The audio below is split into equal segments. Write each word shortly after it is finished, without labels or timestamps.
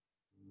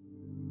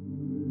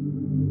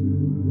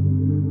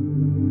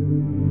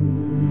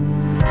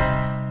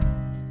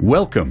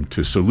Welcome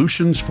to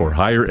Solutions for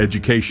Higher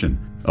Education,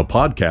 a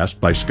podcast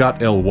by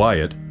Scott L.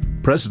 Wyatt,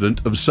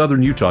 president of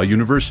Southern Utah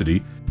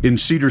University in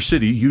Cedar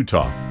City,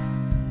 Utah.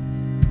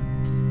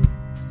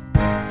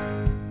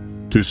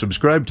 To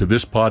subscribe to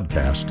this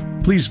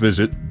podcast, please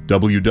visit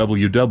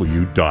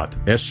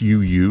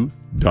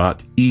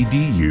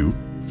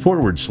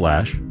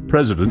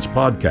www.suu.edu/President's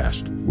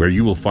Podcast, where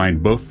you will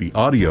find both the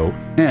audio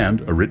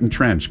and a written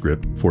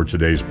transcript for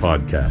today's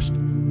podcast.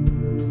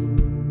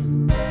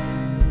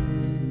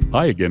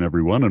 Hi again,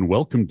 everyone, and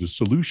welcome to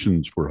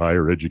Solutions for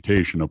Higher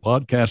Education, a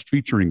podcast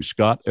featuring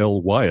Scott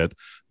L. Wyatt,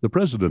 the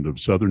president of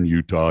Southern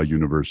Utah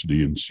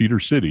University in Cedar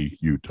City,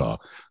 Utah.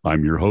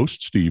 I'm your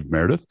host, Steve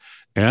Meredith,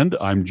 and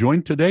I'm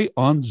joined today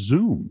on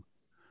Zoom,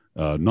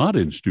 not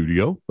in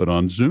studio, but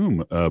on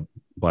Zoom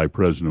by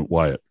President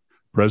Wyatt.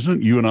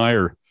 President, you and I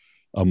are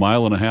a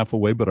mile and a half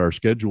away, but our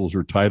schedules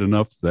are tight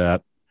enough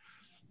that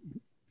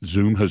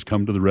Zoom has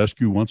come to the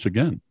rescue once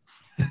again.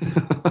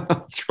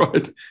 That's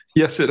right.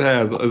 Yes, it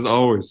has, as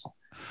always.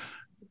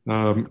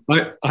 I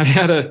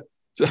had a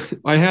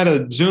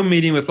Zoom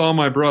meeting with all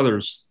my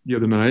brothers the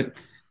other night,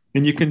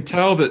 and you can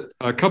tell that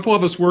a couple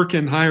of us work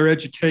in higher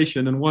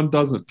education and one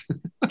doesn't,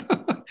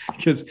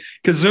 because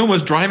Zoom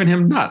was driving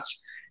him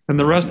nuts, and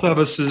the rest of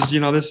us is,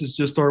 this is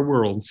just our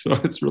world, so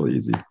it's really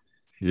easy.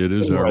 It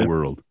is our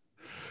world.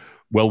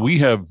 Well, we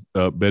have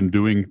been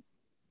doing.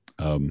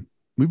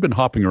 We've been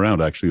hopping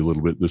around actually a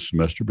little bit this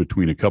semester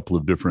between a couple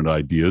of different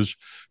ideas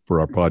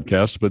for our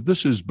podcasts, but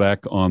this is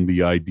back on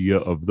the idea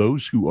of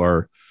those who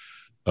are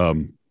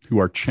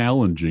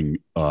challenging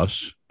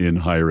us in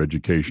higher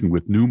education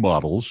with new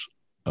models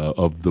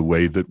of the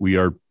way that we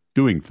are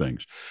doing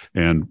things.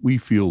 And we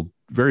feel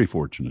very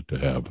fortunate to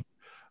have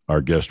our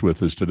guest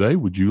with us today.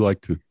 Would you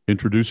like to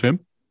introduce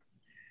him?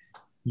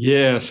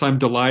 Yes, I'm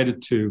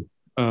delighted to.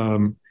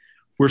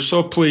 We're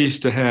so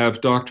pleased to have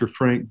Dr.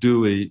 Frank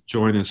Dooley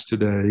join us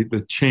today,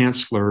 the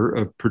Chancellor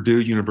of Purdue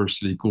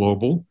University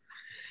Global.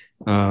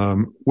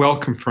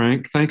 Welcome,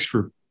 Frank. Thanks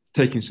for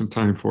taking some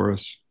time for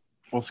us.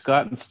 Well,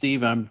 Scott and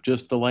Steve, I'm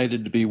just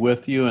delighted to be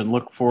with you and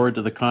look forward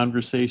to the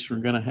conversation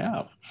we're going to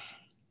have.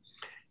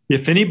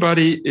 If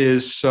anybody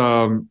is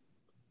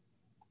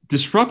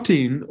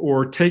disrupting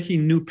or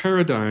taking new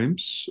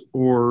paradigms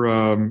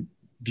or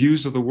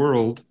views of the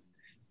world,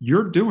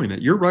 you're doing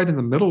it. You're right in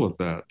the middle of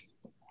that.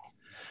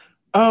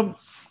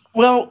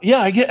 Well,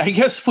 yeah, I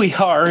guess we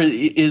are.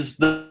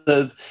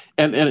 And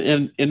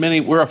in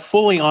many, we're a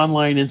fully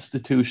online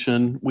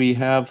institution. We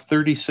have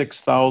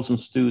 36,000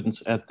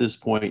 students at this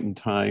point in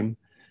time.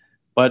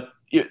 But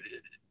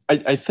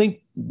I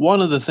think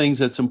one of the things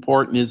that's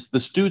important is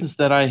the students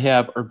that I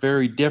have are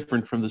very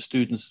different from the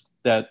students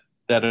that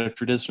a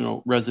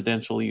traditional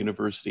residential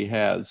university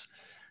has.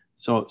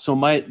 So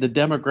the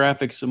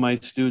demographics of my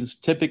students,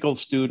 typical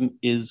student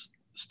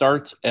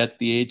starts at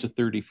the age of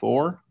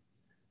 34.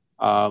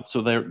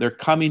 So they're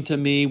coming to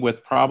me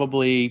with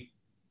probably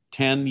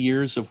 10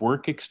 years of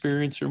work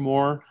experience or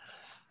more.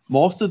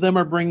 Most of them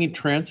are bringing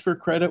transfer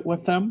credit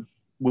with them,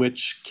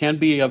 which can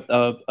be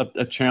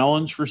a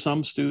challenge for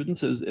some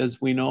students, as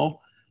we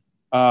know.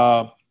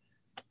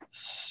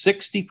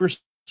 60%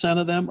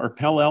 of them are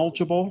Pell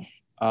eligible.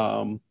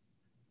 Over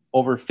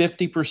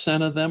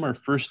 50% of them are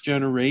first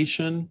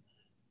generation,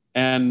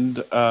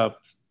 and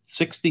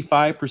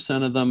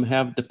 65% of them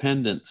have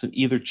dependents, and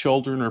either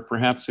children or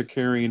perhaps they're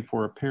caring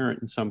for a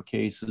parent in some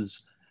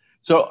cases.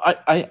 So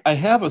I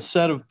have a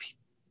set of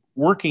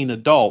working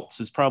adults,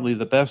 is probably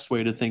the best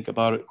way to think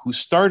about it, who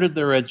started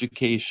their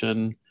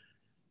education.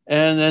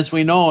 And as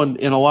we know,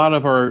 in a lot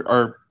of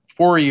our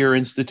four-year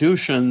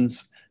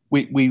institutions,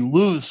 we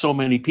lose so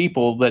many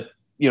people that,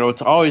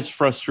 it's always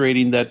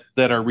frustrating that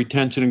our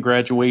retention and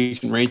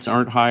graduation rates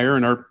aren't higher,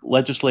 and our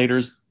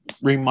legislators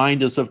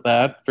remind us of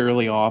that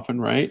fairly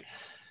often, right?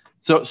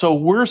 So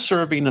we're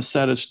serving a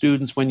set of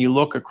students, when you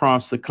look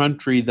across the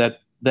country, that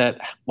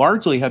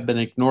largely have been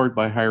ignored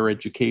by higher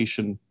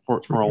education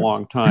for a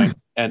long time.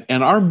 And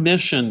our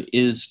mission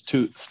is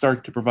to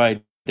start to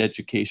provide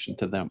education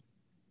to them.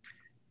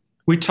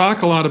 We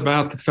talk a lot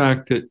about the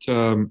fact that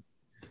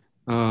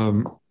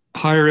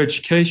higher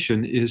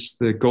education is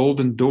the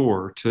golden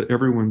door to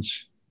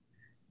everyone's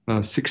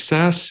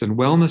success and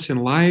wellness in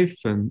life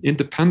and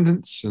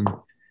independence and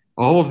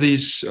all of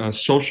these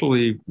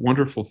socially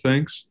wonderful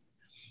things.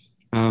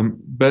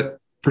 But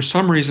for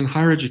some reason,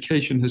 higher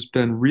education has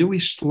been really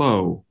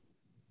slow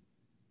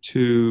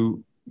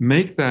to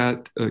make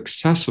that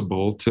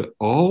accessible to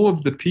all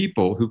of the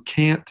people who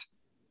can't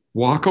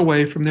walk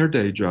away from their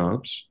day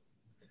jobs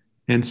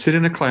and sit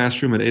in a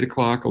classroom at 8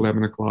 o'clock,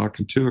 11 o'clock,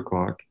 and 2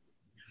 o'clock.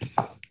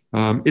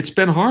 It's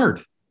been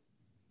hard.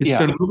 It's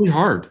been really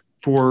hard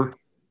for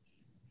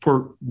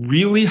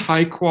really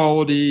high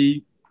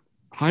quality,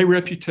 high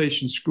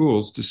reputation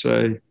schools to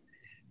say,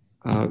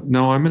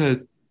 no, I'm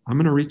going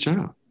to reach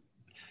out.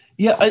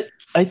 Yeah,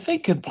 I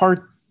think in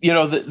part,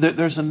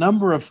 there's a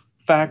number of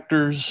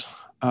factors.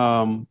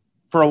 For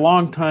a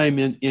long time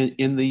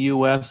in the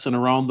U.S. and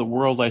around the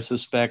world, I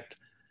suspect,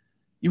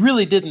 you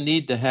really didn't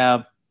need to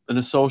have an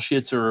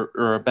associate's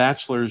or a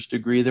bachelor's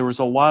degree. There was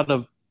a lot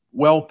of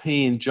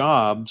well-paying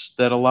jobs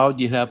that allowed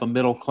you to have a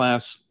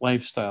middle-class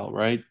lifestyle,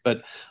 right?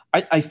 But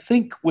I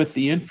think with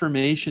the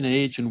information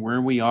age and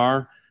where we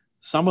are,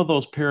 some of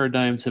those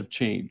paradigms have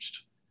changed.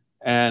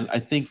 And I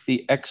think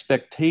the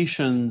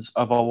expectations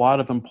of a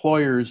lot of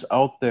employers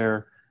out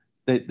there,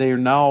 that they are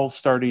now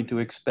starting to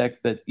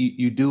expect that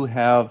you do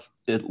have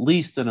at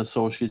least an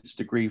associate's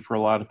degree for a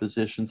lot of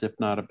positions, if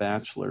not a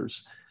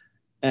bachelor's.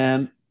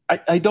 And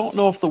I don't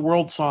know if the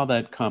world saw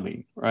that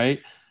coming, right?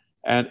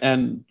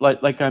 And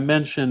like I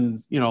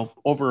mentioned,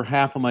 over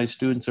half of my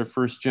students are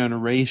first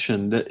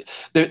generation.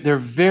 They're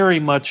very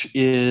much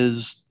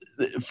is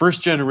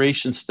first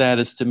generation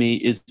status to me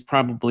is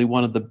probably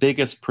one of the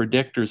biggest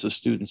predictors of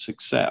student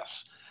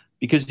success,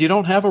 because you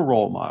don't have a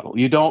role model.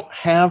 You don't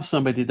have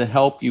somebody to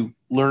help you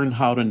learn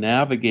how to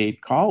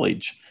navigate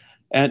college.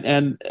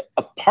 And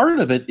a part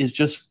of it is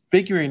just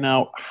figuring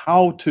out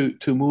how to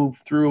move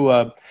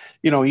through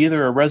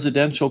either a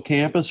residential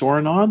campus or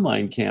an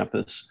online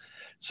campus.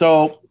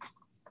 So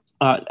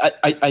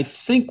I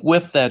think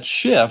with that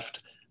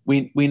shift,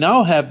 we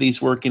now have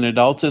these working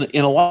adults, and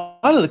in a lot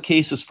of the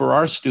cases for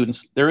our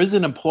students, there is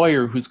an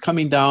employer who's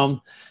coming down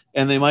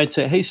and they might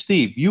say, "Hey,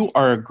 Steve, you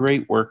are a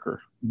great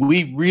worker.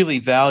 We really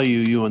value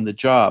you in the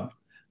job,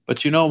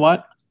 but you know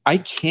what? I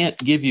can't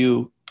give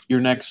you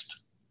your next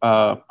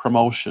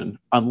promotion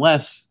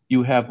unless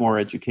you have more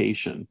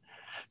education."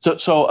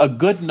 So a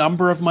good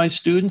number of my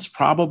students,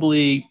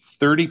 probably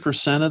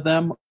 30% of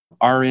them,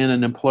 are in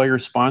an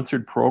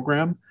employer-sponsored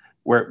program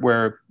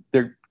where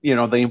they're,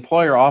 the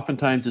employer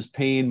oftentimes is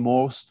paying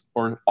most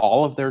or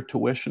all of their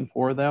tuition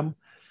for them.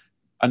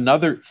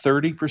 Another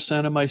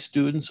 30% of my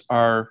students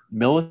are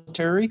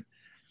military.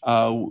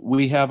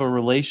 We have a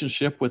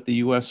relationship with the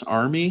U.S.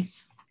 Army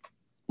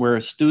where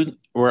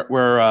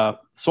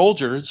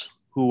soldiers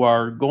who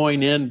are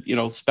going in,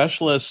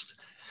 specialists,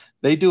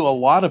 they do a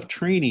lot of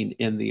training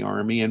in the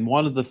Army. And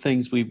one of the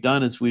things we've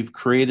done is we've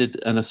created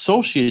an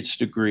associate's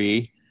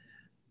degree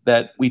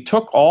that we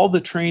took all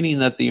the training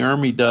that the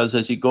Army does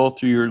as you go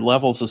through your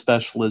levels of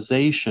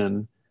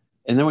specialization,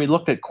 and then we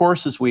looked at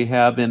courses we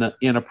have in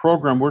a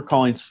program we're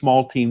calling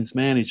small teams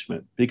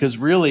management, because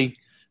really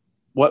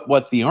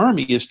what the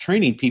Army is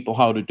training people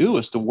how to do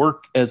is to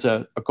work as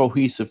a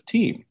cohesive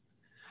team.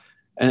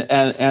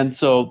 And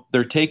so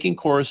they're taking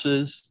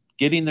courses,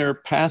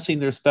 passing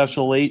their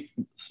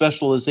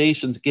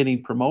specializations,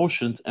 getting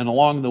promotions, and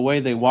along the way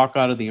they walk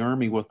out of the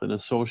Army with an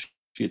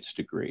associate's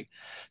degree.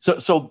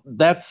 So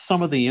that's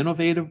some of the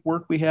innovative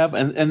work we have.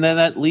 And then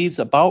that leaves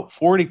about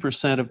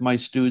 40% of my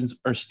students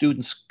are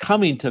students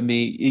coming to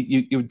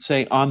me, you would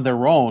say on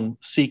their own,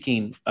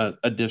 seeking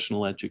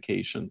additional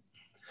education.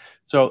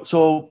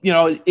 So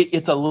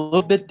it's a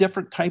little bit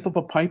different type of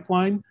a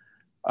pipeline.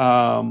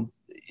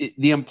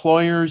 The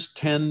employers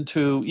tend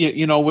to,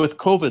 with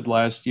COVID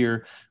last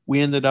year, we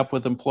ended up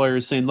with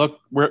employers saying, look,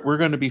 we're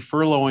going to be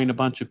furloughing a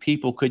bunch of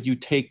people. Could you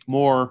take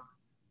more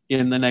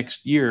in the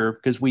next year?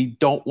 Because we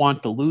don't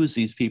want to lose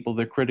these people.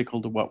 They're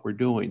critical to what we're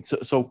doing.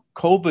 So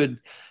COVID,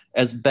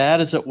 as bad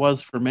as it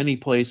was for many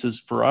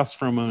places, for us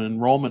from an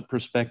enrollment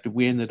perspective,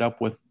 we ended up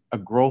with a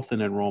growth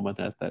in enrollment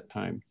at that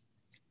time.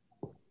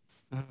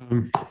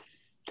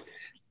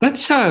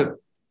 Let's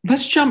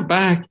jump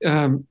back.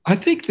 I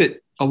think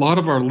that a lot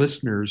of our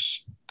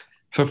listeners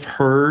have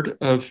heard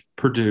of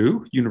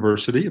Purdue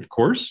University, of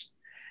course,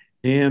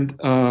 and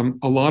a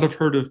lot have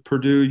heard of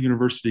Purdue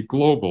University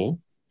Global.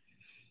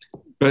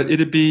 But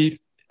it'd be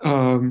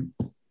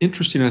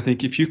interesting, I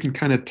think, if you can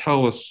kind of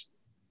tell us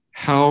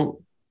how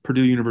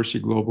Purdue University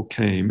Global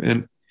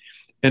came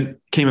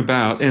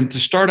about. And to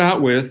start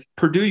out with,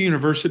 Purdue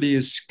University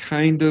is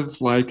kind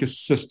of like a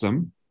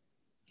system.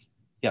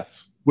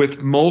 Yes. With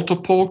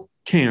multiple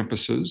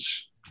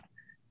campuses.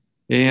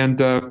 And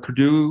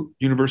Purdue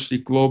University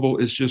Global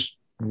is just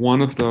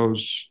one of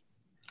those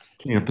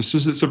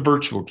campuses. It's a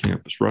virtual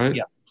campus, right?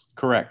 Yeah,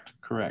 correct.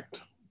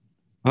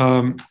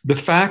 The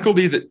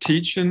faculty that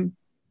teach in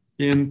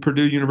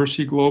Purdue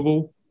University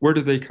Global, where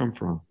do they come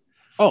from?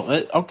 Oh,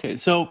 okay.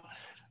 So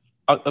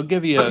I'll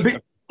give you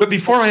But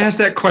before I ask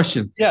that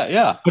question,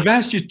 yeah, I've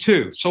asked you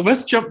two. So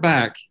let's jump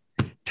back.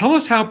 Tell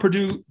us how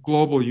Purdue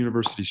Global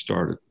University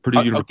started.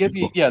 I'll give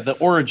you the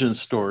origin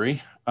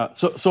story.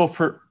 So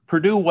for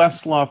Purdue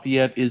West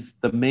Lafayette is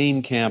the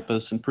main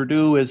campus, and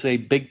Purdue is a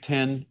Big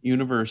Ten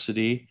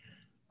university.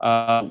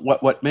 And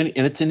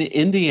it's in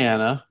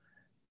Indiana.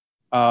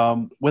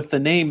 With the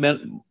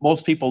name,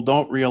 most people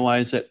don't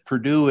realize that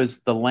Purdue is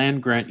the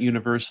land grant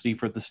university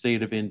for the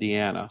state of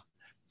Indiana.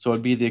 So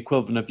it'd be the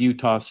equivalent of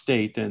Utah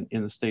State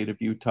in the state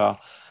of Utah.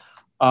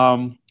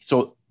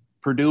 So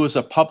Purdue is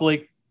a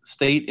public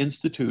state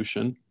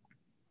institution.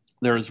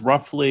 There's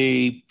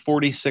roughly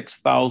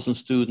 46,000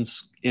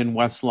 students in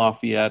West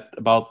Lafayette,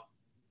 about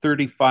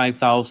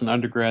 35,000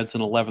 undergrads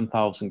and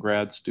 11,000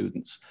 grad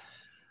students.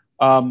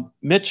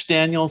 Mitch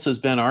Daniels has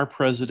been our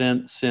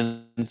president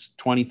since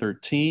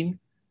 2013.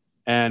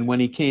 And when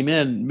he came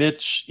in,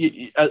 Mitch,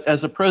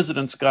 as a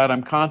president, Scott,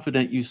 I'm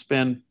confident you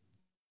spend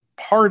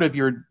part of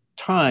your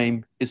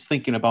time is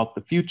thinking about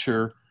the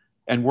future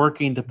and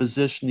working to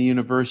position the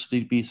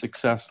university to be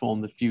successful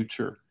in the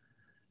future.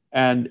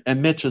 And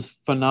Mitch is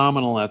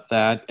phenomenal at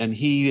that. And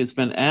he has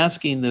been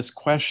asking this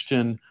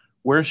question,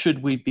 where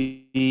should we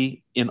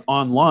be in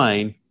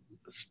online,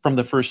 from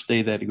the first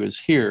day that he was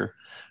here.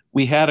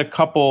 We had a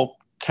couple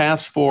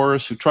task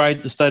force who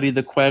tried to study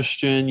the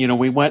question. You know,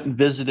 we went and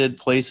visited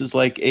places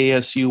like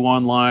ASU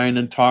online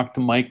and talked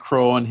to Mike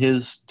Crow and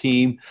his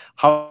team.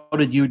 How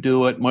did you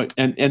do it?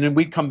 And then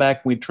we'd come back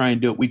and we'd try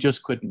and do it. We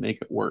just couldn't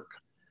make it work.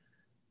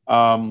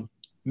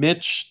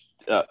 Mitch,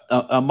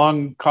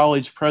 among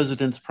college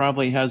presidents,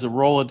 probably has a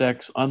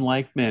Rolodex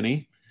unlike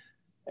many.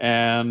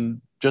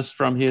 And just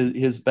from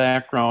his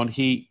background,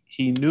 he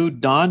knew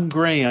Don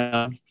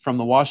Graham from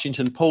the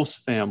Washington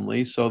Post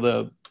family.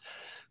 So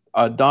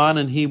Don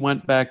and he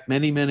went back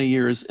many, many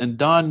years. And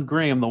Don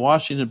Graham, the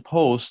Washington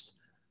Post,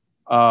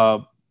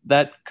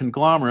 that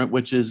conglomerate,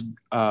 which is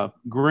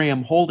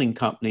Graham Holding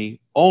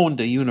Company,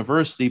 owned a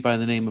university by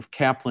the name of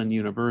Kaplan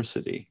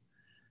University.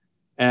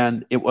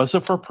 And it was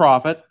a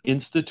for-profit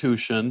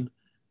institution.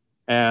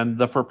 And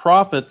the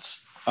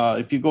for-profits,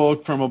 if you go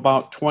from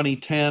about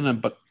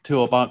 2010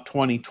 to about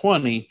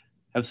 2020,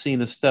 have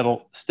seen a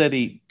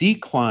steady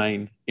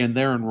decline in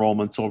their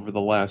enrollments over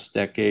the last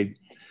decade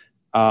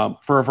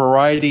for a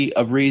variety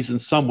of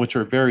reasons, some which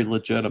are very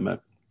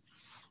legitimate.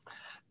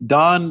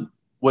 Don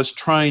was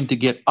trying to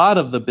get out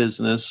of the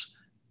business.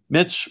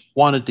 Mitch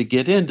wanted to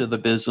get into the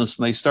business,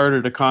 and they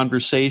started a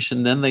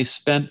conversation. Then they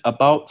spent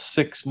about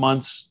 6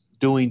 months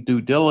doing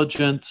due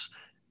diligence.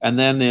 And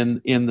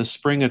then in the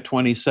spring of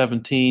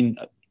 2017,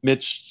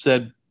 Mitch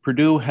said,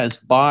 Purdue has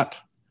bought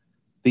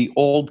the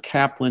old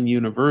Kaplan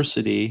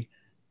University,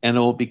 and it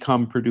will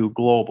become Purdue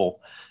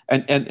Global.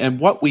 And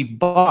what we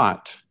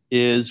bought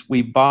is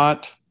we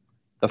bought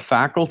the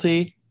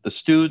faculty, the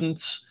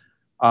students,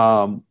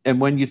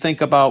 and when you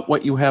think about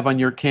what you have on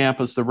your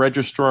campus, the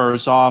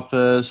registrar's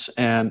office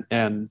and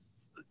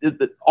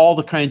all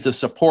the kinds of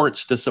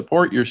supports to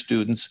support your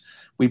students,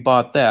 we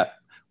bought that.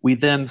 We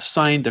then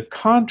signed a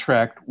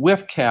contract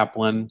with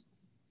Kaplan,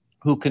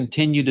 who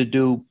continue to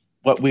do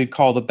what we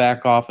call the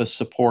back office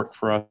support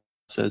for us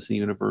as the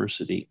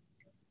university.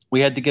 We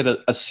had to get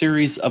a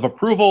series of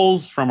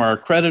approvals from our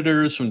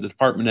accreditors, from the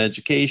Department of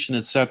Education,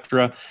 et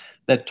cetera,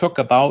 that took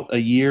about a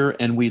year,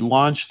 and we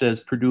launched as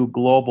Purdue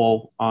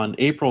Global on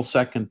April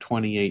 2nd,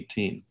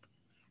 2018.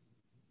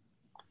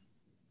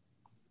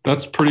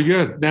 That's pretty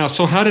good. Now,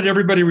 so how did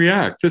everybody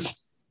react?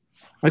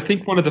 I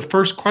think one of the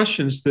first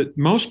questions that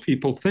most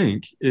people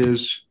think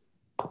is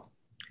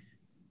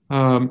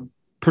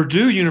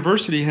Purdue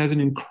University has an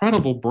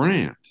incredible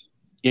brand.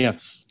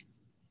 Yes.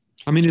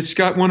 I mean, it's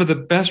got one of the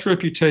best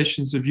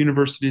reputations of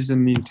universities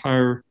in the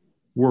entire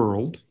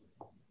world.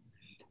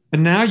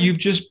 And now you've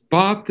just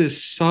bought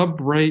this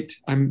sub-rate.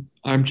 I'm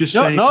just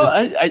saying. No,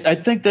 I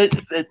think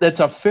that's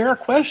a fair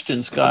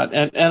question, Scott.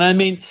 And I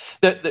mean,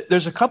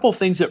 there's a couple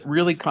things that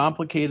really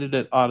complicated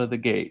it out of the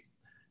gate.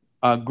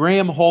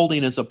 Graham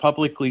Holding is a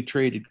publicly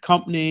traded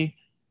company,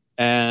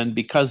 and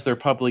because they're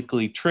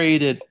publicly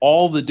traded,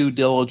 all the due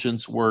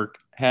diligence work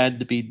had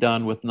to be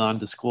done with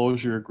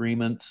non-disclosure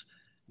agreements.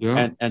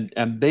 Yeah.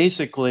 And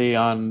basically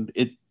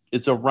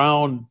it's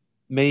around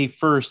May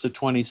 1st of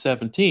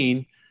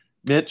 2017,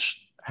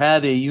 Mitch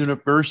had a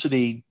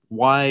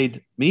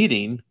university-wide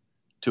meeting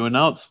to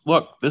announce,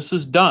 look, this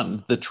is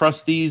done. The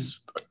trustees,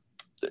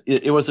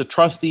 it was a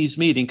trustees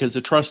meeting because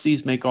the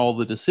trustees make all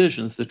the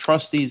decisions. The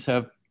trustees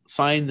have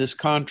signed this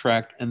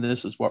contract, and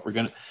this is what we're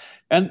going to.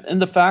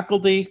 And the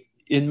faculty,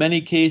 in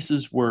many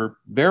cases, were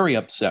very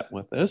upset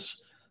with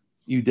this.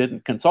 You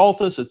didn't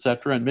consult us, et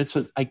cetera. And Mitch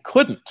said, I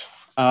couldn't.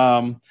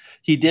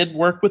 He did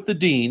work with the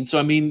dean. So,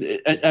 I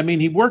mean,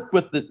 he worked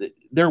with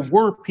there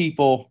were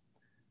people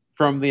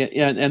from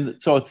and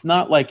so it's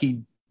not like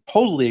he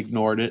totally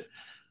ignored it.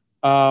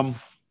 And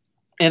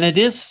it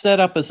is set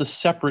up as a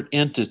separate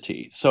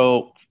entity.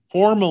 So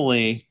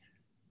formally,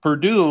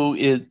 Purdue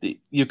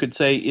you could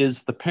say,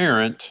 is the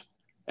parent,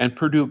 and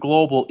Purdue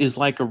Global is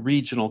like a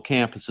regional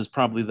campus, is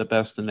probably the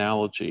best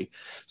analogy.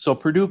 So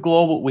Purdue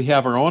Global, we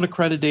have our own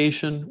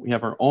accreditation, we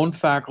have our own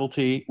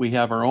faculty, we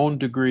have our own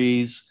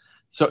degrees.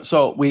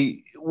 So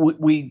we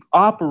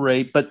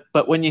operate,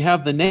 but when you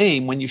have the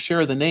name, when you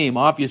share the name,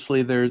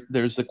 obviously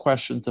there's the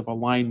questions of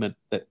alignment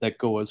that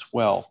go as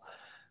well.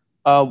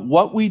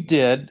 What we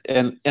did,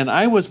 and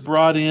I was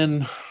brought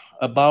in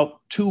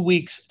about 2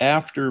 weeks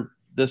after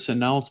this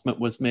announcement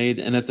was made,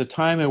 and at the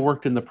time I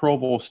worked in the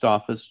provost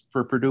office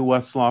for Purdue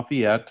West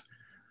Lafayette,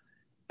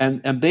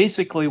 and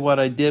basically what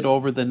I did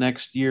over the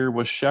next year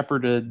was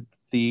shepherded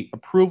the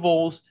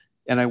approvals,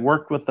 and I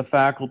worked with the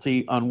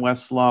faculty on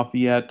West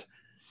Lafayette.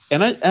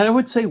 And I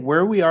would say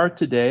where we are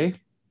today,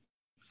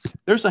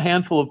 there's a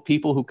handful of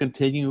people who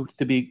continue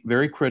to be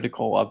very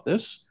critical of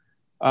this.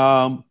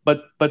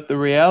 But the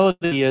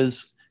reality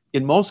is,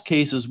 in most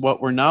cases,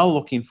 what we're now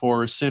looking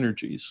for is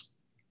synergies.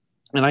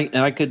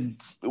 And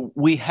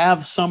we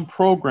have some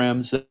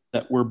programs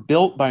that were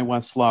built by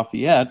West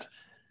Lafayette,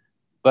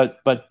 but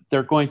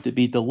they're going to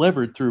be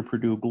delivered through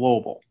Purdue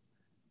Global.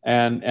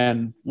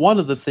 And one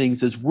of the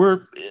things is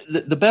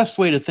the best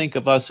way to think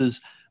of us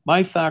is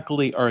my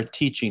faculty are a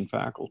teaching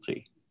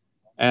faculty.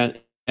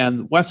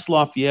 And West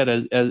Lafayette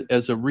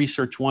as a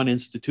Research One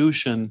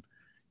institution,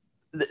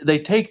 they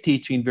take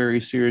teaching very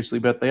seriously,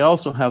 but they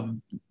also have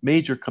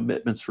major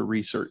commitments for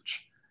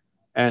research.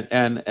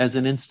 And as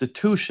an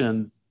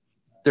institution,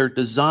 their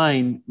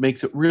design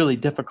makes it really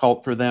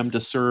difficult for them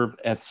to serve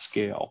at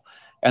scale.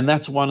 And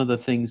that's one of the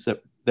things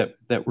that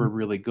we're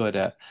really good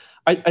at.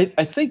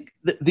 I think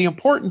the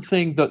important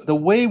thing, the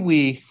way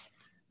we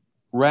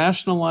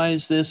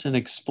rationalize this and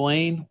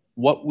explain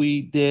what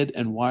we did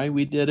and why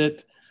we did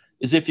it,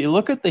 is if you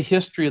look at the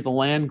history of the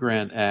Land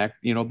Grant Act,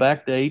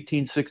 back to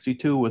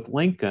 1862 with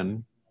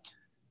Lincoln,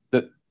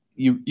 that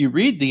you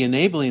read the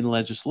enabling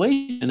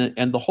legislation,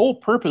 and the whole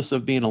purpose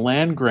of being a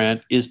land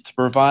grant is to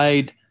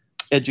provide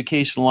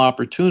educational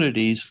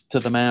opportunities to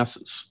the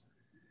masses.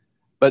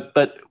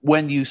 But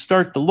when you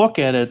start to look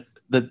at it,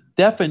 the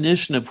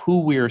definition of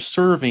who we are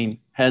serving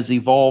has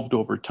evolved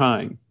over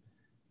time.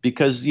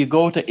 Because you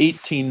go to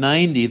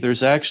 1890,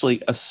 there's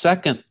actually a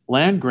second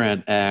Land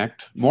Grant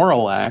Act,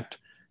 Morrill Act,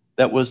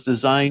 that was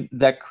designed,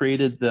 that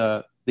created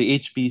the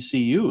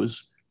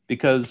HBCUs,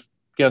 because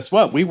guess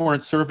what? We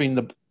weren't serving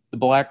the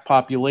Black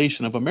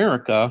population of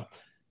America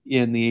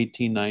in the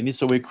 1890s,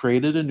 so we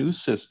created a new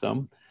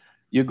system.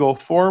 You go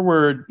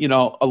forward,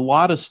 a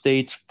lot of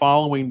states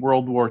following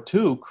World War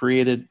II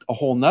created a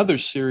whole nother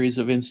series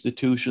of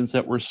institutions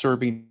that were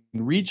serving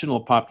regional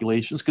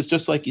populations, because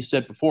just like you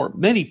said before,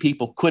 many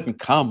people couldn't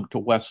come to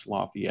West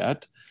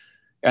Lafayette.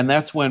 And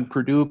that's when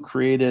Purdue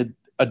created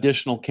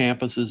additional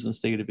campuses in the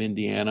state of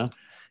Indiana.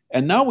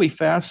 And now we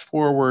fast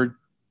forward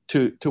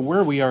to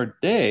where we are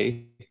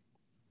today.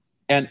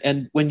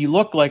 And when you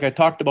look, like I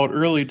talked about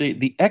earlier,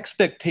 the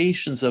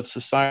expectations of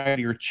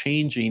society are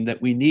changing,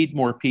 that we need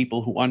more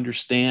people who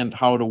understand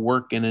how to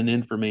work in an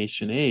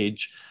information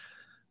age.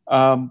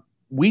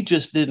 We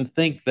just didn't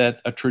think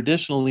that a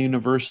traditional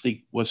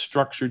university was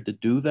structured to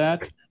do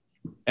that.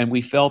 And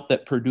we felt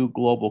that Purdue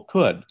Global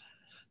could.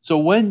 So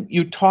when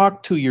you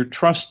talk to your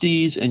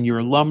trustees and your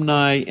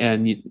alumni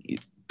and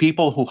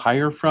people who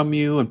hire from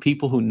you and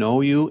people who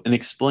know you, and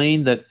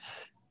explain that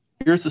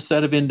here's a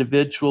set of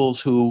individuals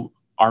who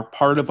are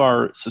part of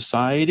our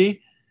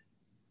society,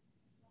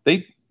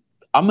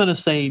 I'm going to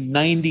say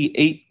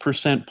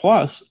 98%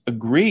 plus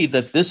agree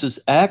that this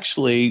is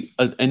actually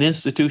an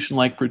institution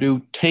like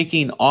Purdue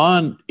taking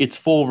on its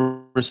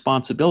full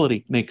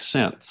responsibility makes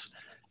sense.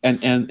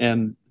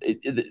 And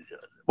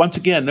once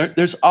again,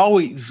 there's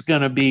always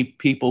going to be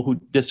people who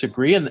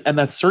disagree, and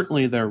that's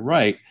certainly their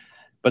right.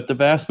 But the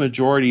vast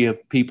majority of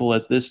people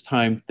at this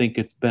time think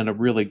it's been a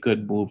really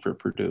good move for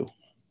Purdue.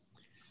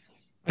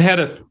 I had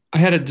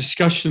a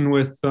discussion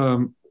with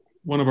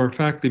one of our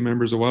faculty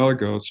members a while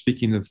ago,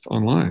 speaking of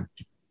online,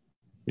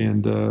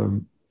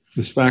 and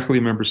this faculty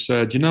member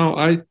said,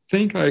 I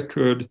think I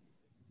could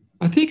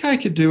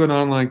do an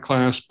online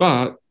class,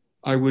 but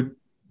I would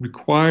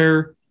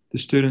require the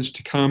students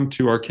to come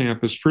to our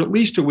campus for at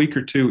least a week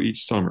or two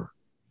each summer.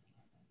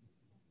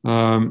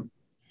 And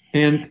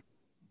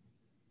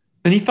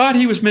he thought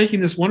he was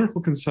making this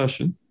wonderful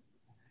concession.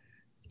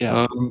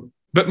 Yeah.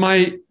 But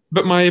my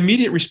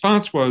immediate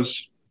response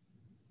was,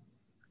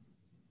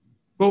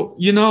 well,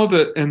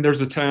 that, and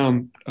there's a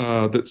town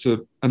that's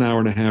an hour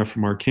and a half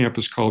from our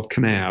campus called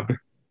Kanab.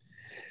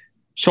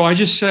 So I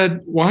just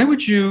said, why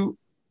would you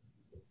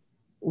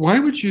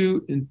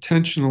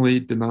intentionally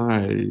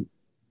deny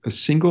a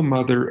single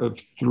mother of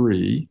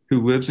 3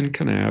 who lives in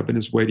Kanab and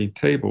is waiting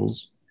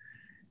tables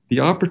the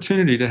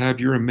opportunity to have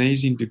your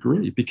amazing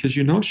degree? Because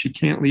she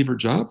can't leave her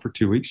job for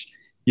 2 weeks.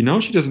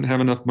 She doesn't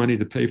have enough money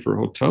to pay for a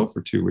hotel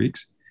for 2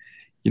 weeks.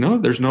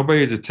 There's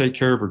nobody to take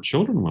care of her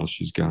children while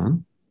she's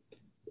gone.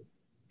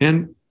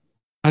 And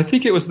I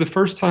think it was the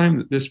first time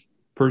that this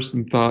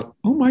person thought,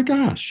 oh my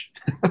gosh.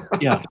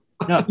 Yeah.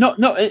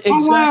 No,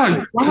 exactly.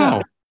 Oh,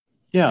 wow.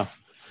 Yeah.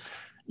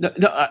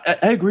 No, I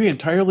agree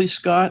entirely,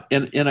 Scott.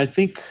 And I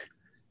think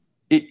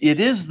it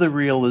is the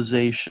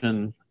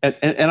realization,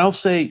 and I'll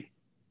say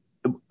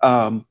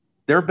there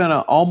have been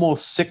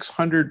almost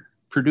 600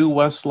 Purdue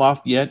West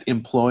Lafayette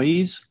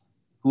employees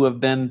who have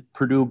been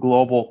Purdue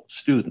Global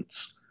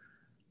students.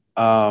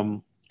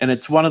 And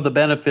it's one of the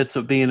benefits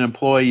of being an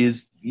employee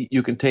is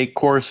you can take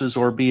courses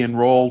or be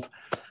enrolled.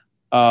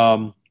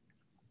 So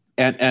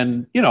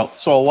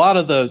a lot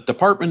of the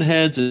department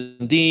heads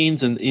and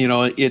deans and,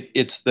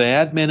 it's the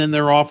admin in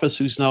their office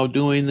who's now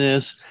doing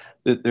this.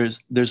 That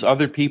there's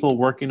other people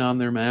working on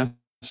their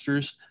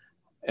masters.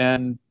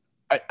 And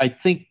I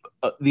think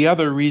the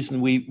other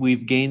reason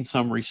we've gained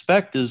some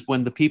respect is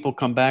when the people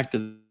come back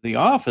to the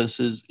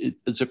office is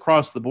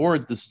across the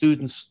board, the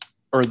students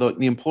or the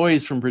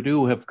employees from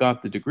Purdue who have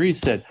got the degree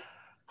said,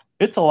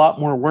 it's a lot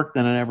more work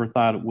than I ever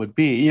thought it would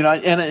be. And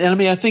I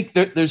mean, I think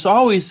there's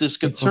always this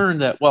concern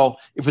that, well,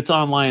 if it's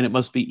online, it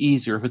must be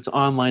easier. If it's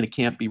online, it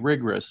can't be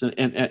rigorous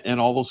and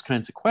all those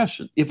kinds of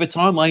questions. If it's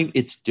online,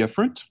 it's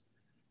different.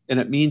 And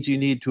it means you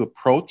need to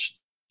approach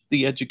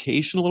the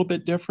education a little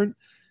bit different,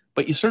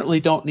 but you certainly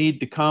don't need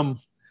to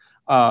come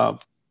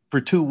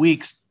for 2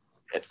 weeks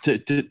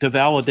to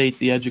validate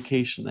the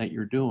education that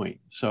you're doing.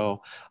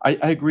 So I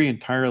agree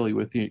entirely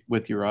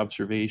with your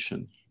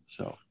observation.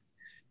 So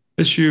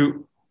as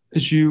you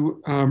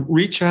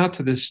reach out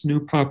to this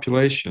new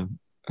population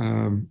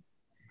in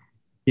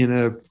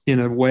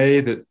a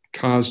way that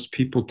caused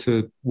people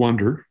to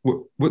wonder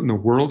what in the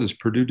world is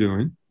Purdue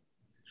doing,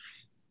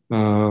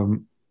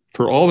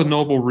 for all the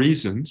noble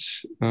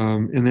reasons,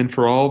 and then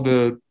for all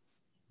the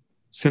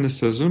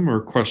cynicism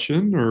or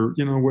question or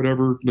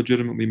whatever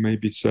legitimately may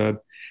be said.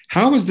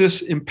 How has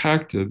this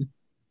impacted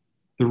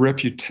the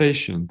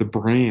reputation, the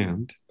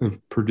brand of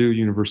Purdue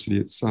University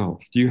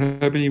itself? Do you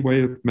have any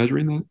way of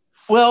measuring that?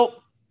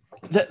 Well,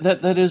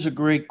 that is a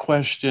great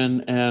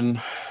question,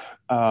 and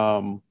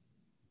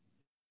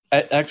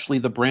actually,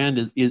 the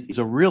brand is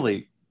a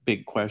really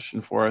big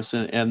question for us.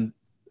 And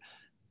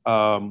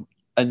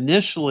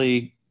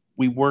initially,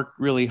 we worked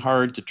really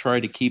hard to try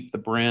to keep the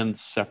brand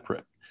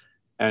separate.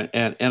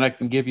 And I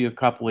can give you a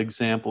couple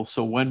examples.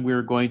 So when we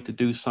were going to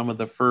do some of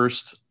the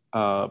first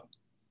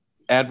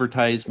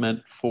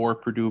advertisement for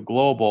Purdue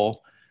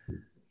Global,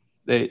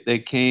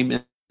 they came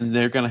in and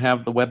they're going to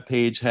have the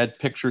webpage had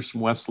pictures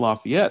from West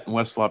Lafayette. And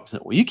West Lafayette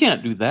said, well, you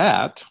can't do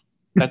that.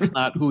 That's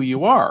not who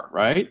you are,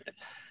 right?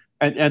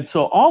 And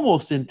so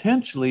almost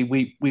intentionally,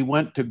 we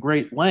went to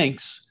great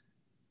lengths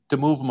to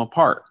move them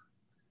apart.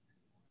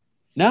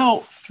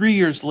 Now, 3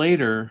 years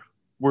later,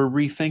 we're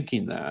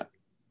rethinking that.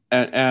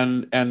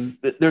 And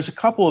there's a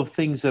couple of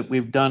things that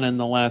we've done in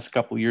the last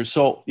couple of years.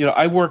 So,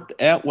 I worked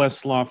at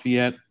West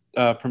Lafayette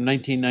from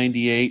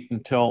 1998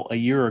 until a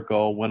year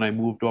ago when I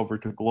moved over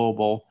to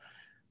Global.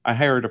 I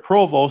hired a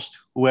provost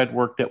who had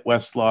worked at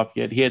West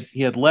Lafayette.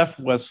 He had left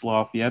West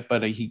Lafayette,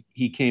 but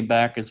he came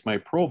back as my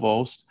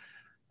provost.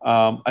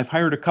 I've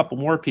hired a couple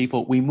more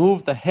people. We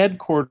moved the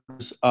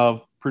headquarters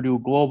of Purdue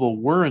Global.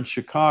 We're in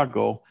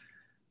Chicago.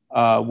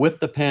 With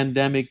the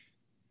pandemic,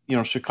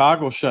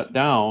 Chicago shut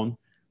down.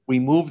 We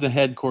moved the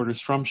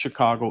headquarters from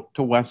Chicago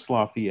to West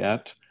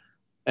Lafayette,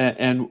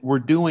 and we're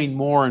doing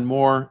more and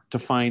more to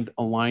find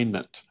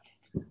alignment.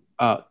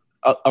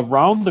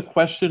 Around the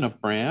question of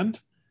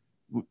brand,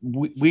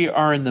 we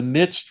are in the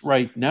midst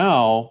right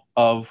now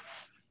of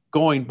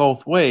going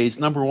both ways.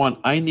 Number one,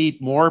 I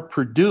need more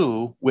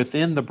Purdue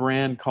within the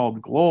brand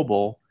called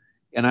Global,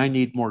 and I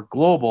need more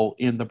Global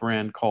in the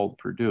brand called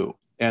Purdue.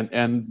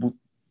 And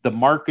the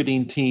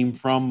marketing team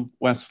from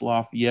West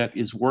Lafayette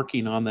is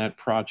working on that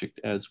project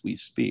as we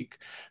speak.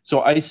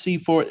 So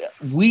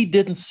we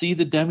didn't see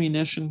the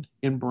diminution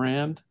in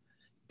brand,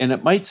 and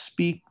it might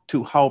speak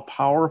to how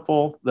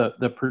powerful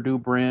the Purdue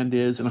brand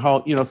is and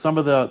how, some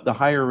of the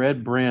higher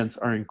ed brands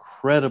are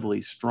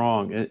incredibly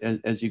strong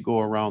as you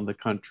go around the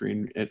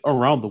country and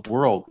around the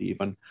world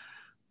even.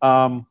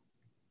 I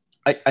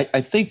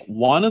think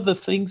one of the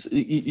things,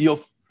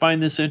 you'll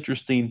find this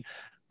interesting,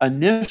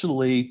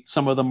 initially,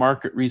 some of the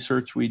market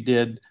research we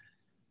did,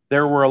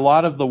 there were a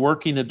lot of the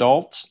working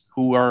adults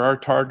who are our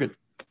target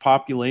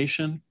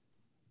population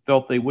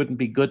felt they wouldn't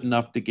be good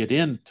enough to get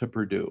into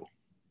Purdue.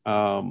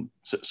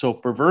 So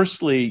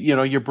perversely,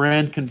 your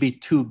brand can be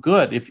too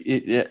good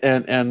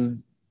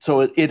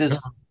so it has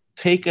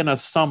taken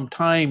us some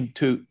time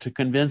to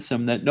convince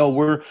them that no,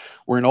 we're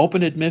an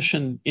open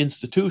admission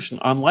institution,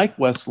 unlike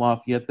West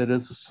Lafayette that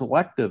is a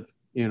selective,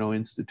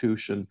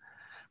 institution,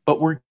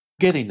 but we're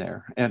getting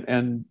there,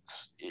 and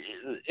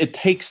it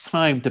takes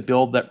time to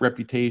build that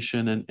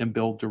reputation and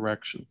build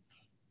direction.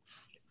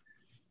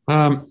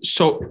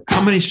 So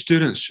how many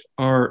students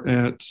are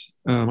at,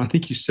 I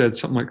think you said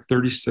something like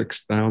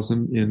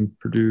 36,000 in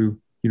Purdue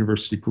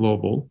University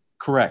Global?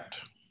 Correct.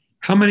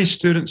 How many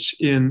students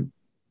in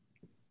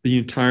the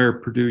entire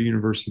Purdue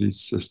University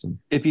system?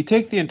 If you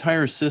take the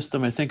entire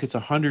system, I think it's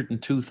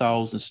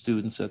 102,000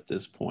 students at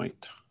this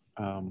point.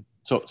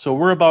 So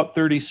we're about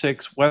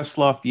 36, West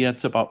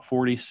Lafayette's about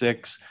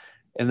 46,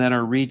 and then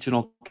our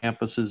regional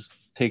campuses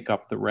take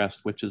up the rest,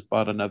 which is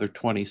about another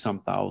 20-some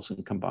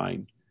thousand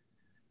combined.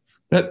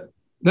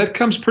 That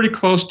comes pretty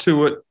close to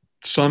what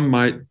some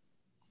might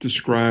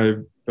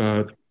describe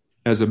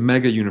as a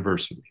mega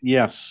university.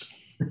 Yes.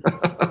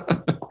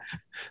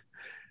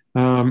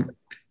 And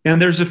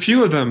there's a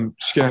few of them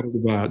scattered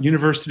about,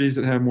 universities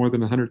that have more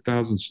than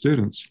 100,000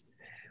 students.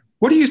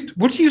 What do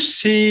you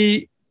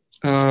see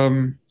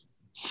as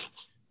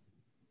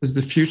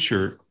the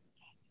future?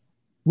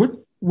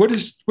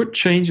 What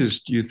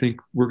changes do you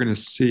think we're going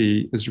to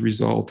see as a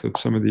result of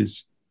some of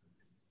these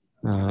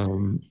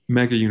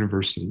mega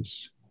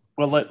universities?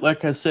 Well,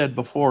 like I said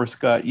before,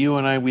 Scott, you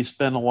and I, we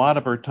spend a lot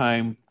of our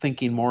time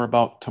thinking more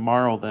about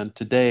tomorrow than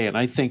today, and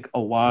I think a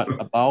lot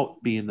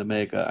about being the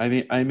mega.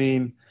 I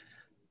mean,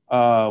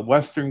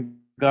 Western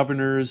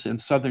Governors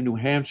and Southern New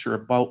Hampshire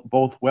are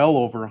both well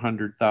over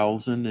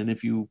 100,000, and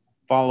if you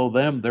follow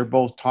them, they're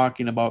both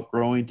talking about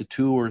growing to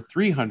 200,000 or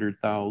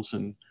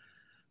 300,000.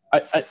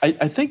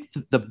 I think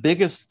the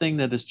biggest thing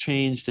that has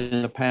changed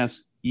in the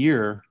past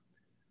year,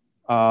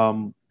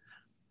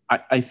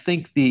 I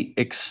think the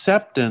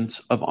acceptance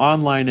of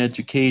online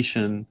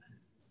education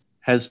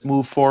has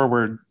moved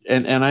forward,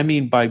 and I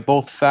mean by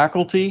both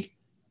faculty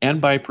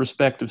and by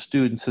prospective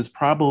students has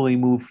probably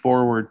moved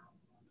forward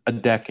a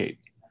decade.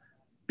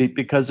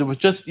 Because it was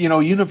just,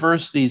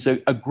 universities,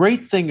 a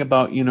great thing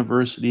about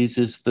universities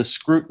is the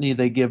scrutiny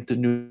they give to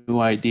new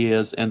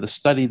ideas and the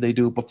study they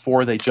do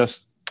before they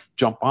just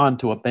jump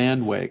onto a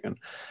bandwagon.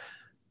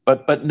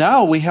 But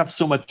now we have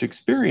so much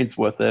experience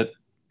with it,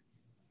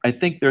 I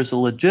think there's a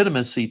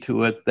legitimacy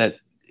to it that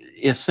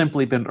has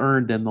simply been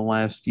earned in the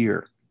last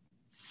year.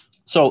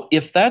 So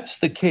if that's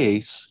the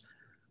case,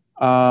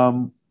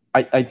 I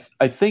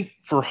think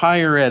for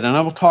higher ed, and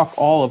I will talk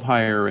all of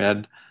higher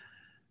ed,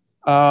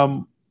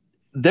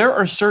 there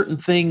are certain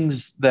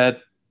things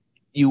that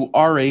you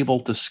are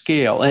able to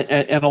scale,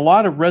 and a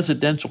lot of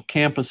residential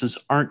campuses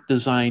aren't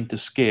designed to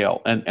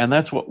scale, and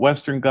that's what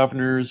Western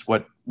Governors,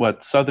 what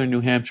Southern New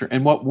Hampshire,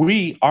 and what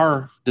we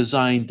are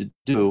designed to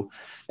do,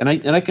 and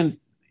I can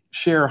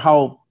share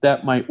how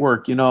that might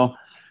work. When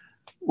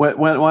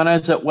I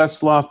was at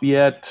West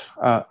Lafayette,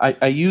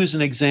 I use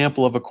an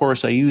example of a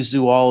course. I use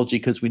zoology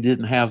because we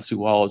didn't have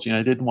zoology, and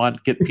I didn't want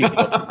to get people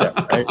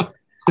upset, right?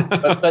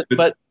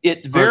 But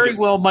it very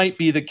well might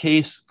be the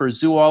case for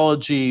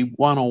Zoology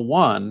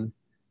 101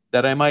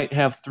 that I might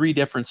have 3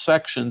 different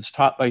sections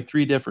taught by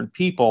 3 different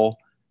people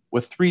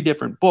with 3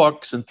 different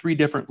books and 3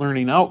 different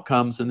learning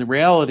outcomes. And the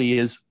reality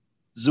is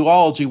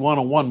Zoology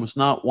 101 was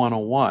not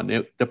 101.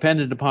 It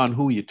depended upon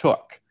who you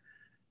took.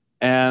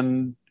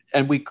 And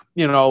we,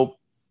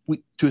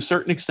 to a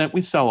certain extent,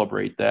 we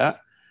celebrate that.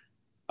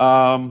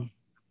 But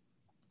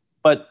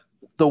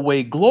the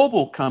way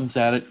Global comes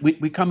at it,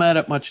 we come at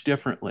it much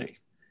differently.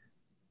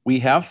 We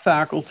have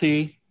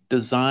faculty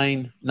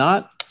design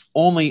not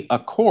only a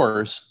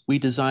course, we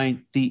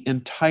design the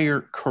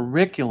entire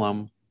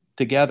curriculum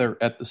together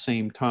at the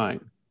same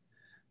time.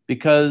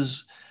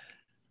 Because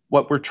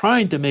what we're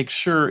trying to make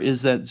sure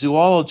is that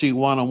Zoology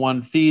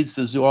 101 feeds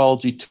the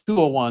Zoology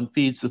 201,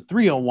 feeds the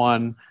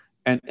 301,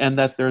 and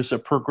that there's a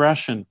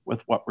progression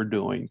with what we're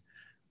doing.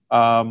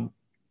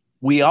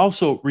 We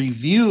also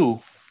review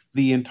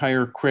the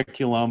entire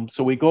curriculum.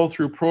 So we go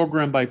through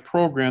program by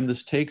program.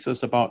 This takes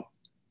us about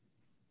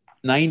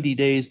 90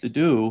 days to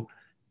do.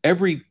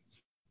 Every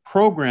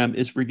program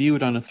is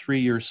reviewed on a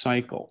 3-year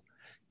cycle.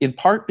 In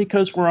part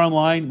because we're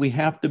online, we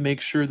have to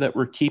make sure that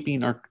we're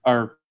keeping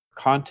our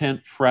content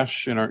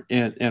fresh and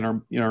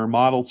our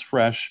models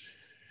fresh.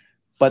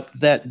 But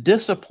that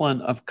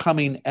discipline of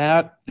coming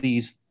at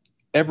these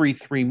every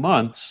 3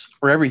 months,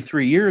 or every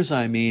 3 years,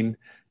 in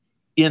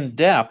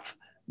depth,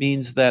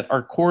 means that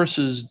our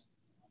courses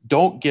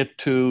don't get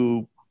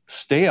too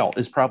stale,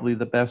 is probably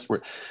the best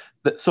word.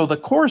 So the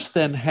course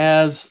then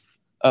has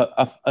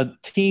a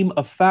team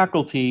of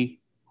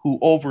faculty who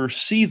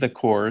oversee the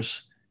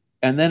course,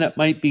 and then it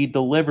might be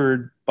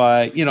delivered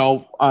by,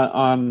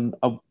 on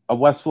a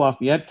West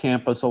Lafayette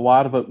campus, a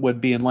lot of it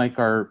would be in like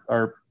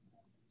our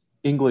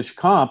English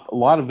comp, a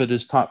lot of it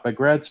is taught by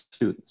grad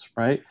students,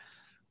 right?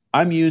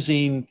 I'm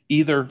using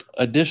either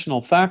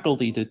additional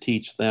faculty to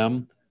teach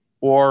them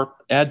or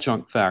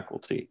adjunct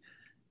faculty.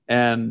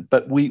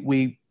 But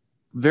we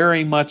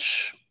very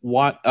much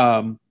want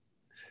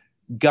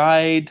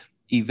guide,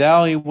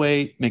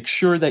 evaluate, make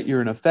sure that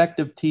you're an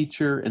effective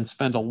teacher, and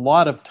spend a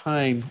lot of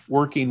time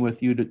working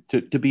with you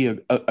to be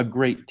a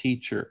great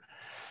teacher.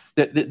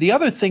 The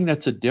other thing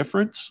that's a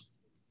difference,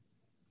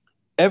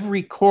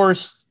 every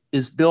course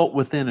is built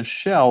within a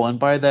shell, and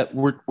by that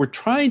we're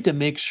trying to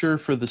make sure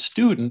for the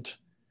student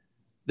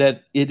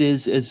that it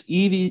is as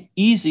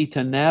easy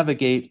to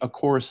navigate a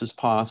course as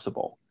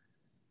possible.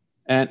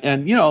 And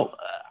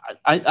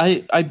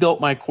I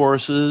built my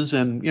courses,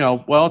 and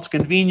it's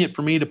convenient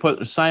for me to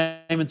put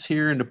assignments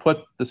here and to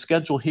put the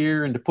schedule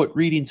here and to put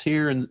readings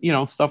here and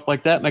stuff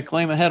like that. And I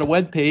claim I had a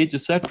web page,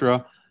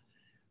 etc.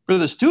 For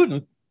the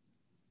student,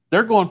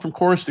 they're going from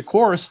course to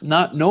course,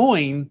 not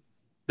knowing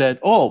that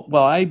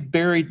I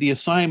buried the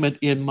assignment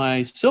in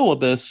my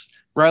syllabus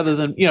rather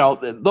than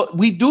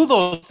we do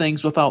those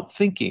things without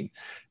thinking,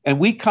 and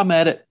we come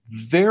at it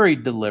very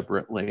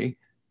deliberately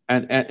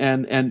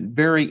and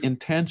very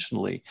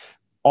intentionally.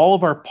 All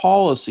of our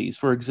policies,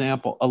 for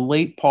example, a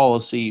late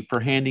policy for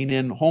handing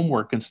in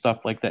homework and stuff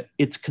like that,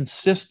 it's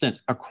consistent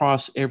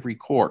across every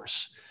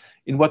course.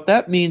 And what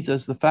that means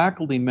as the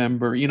faculty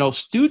member,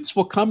 students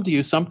will come to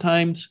you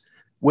sometimes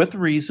with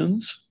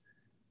reasons,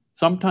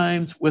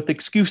 sometimes with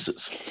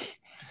excuses.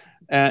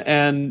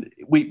 And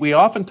we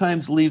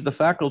oftentimes leave the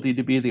faculty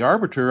to be the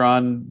arbiter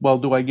on,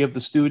 do I give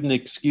the student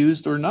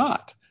excused or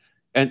not?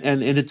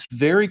 And it's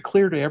very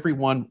clear to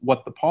everyone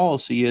what the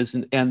policy is.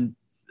 And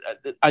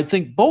I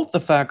think both the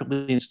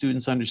faculty and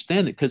students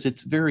understand it because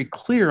it's very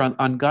clear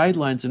on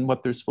guidelines and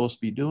what they're supposed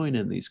to be doing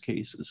in these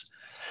cases.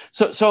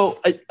 So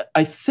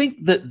I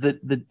think that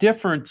the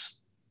difference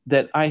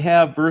that I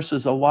have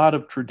versus a lot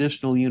of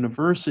traditional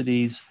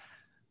universities,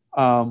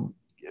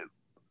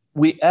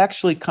 we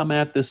actually come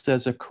at this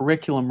as a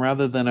curriculum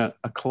rather than a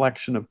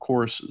collection of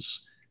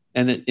courses.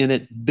 And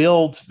it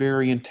builds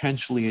very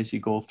intentionally as you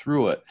go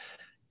through it.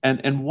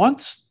 And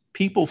once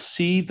people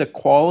see the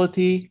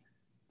quality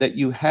that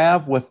you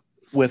have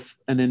with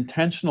an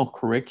intentional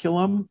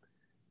curriculum,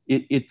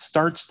 it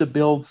starts to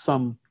build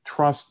some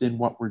trust in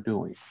what we're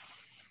doing?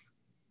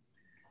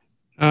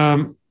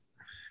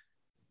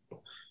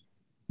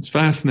 It's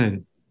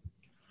fascinating.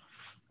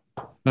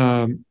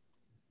 The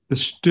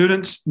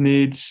students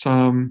need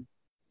some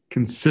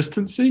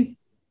consistency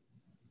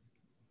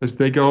as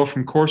they go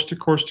from course to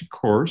course to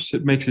course.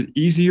 It makes it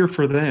easier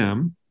for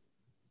them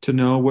to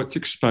know what's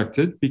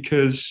expected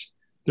because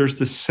there's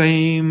the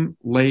same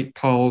late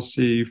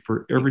policy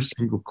for every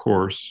single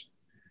course.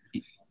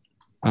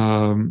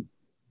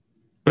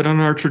 But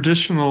on our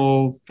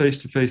traditional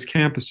face-to-face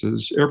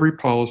campuses, every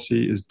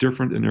policy is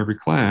different in every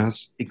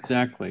class.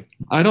 Exactly.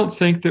 I don't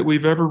think that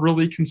we've ever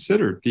really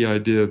considered the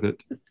idea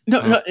that and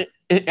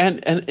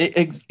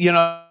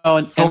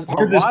how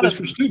hard is this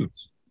for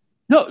students?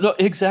 No,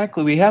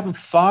 exactly. We haven't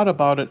thought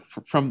about it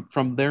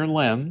from their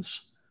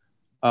lens.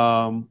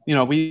 I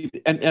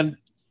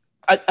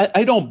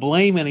don't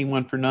blame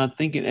anyone for not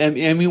thinking.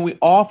 I mean, we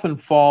often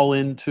fall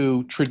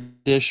into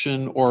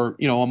tradition or,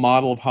 a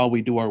model of how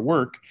we do our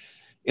work.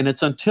 And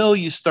it's until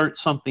you start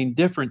something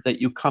different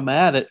that you come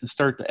at it and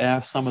start to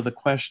ask some of the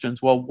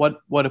questions. Well,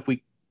 what if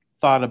we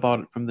thought about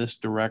it from this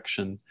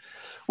direction?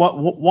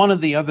 One of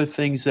the other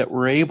things that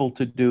we're able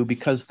to do,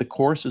 because the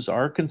courses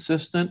are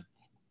consistent,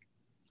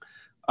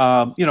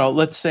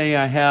 let's say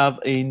I have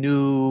a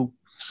new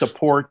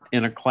support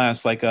in a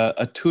class, like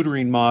a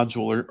tutoring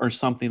module or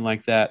something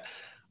like that.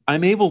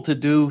 I'm able to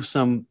do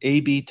some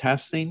A/B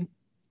testing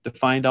to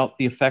find out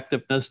the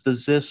effectiveness.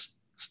 Does this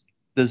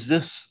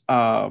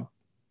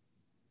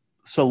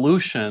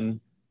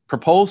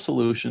proposed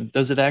solution,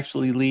 does it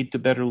actually lead to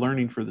better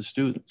learning for the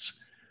students?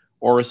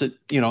 Or is it,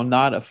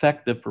 not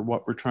effective for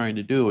what we're trying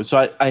to do?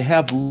 So I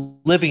have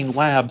living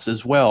labs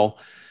as well.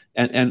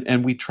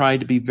 And we try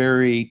to be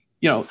very,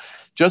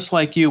 just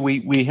like you,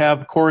 we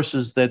have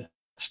courses that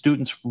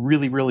students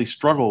really, really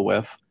struggle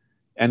with.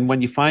 And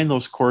when you find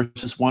those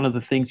courses, one of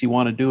the things you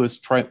want to do is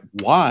try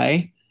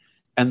why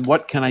and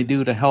what can I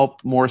do to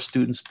help more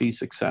students be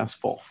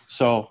successful.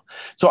 So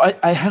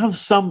I have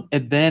some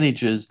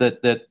advantages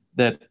that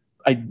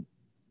I'm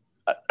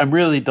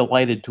really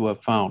delighted to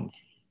have found.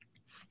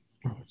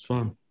 It's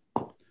fun.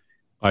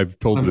 I've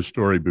told this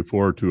story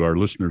before to our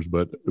listeners,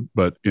 but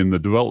in the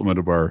development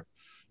of our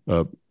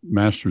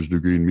master's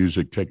degree in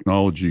music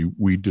technology,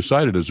 we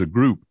decided as a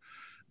group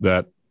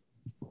that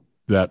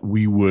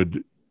we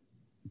would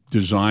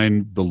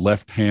design the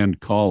left-hand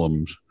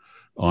columns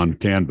on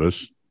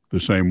Canvas the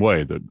same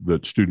way,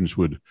 that students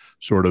would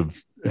sort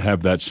of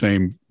have that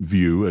same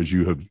view as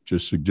you have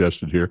just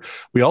suggested here.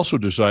 We also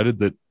decided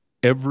that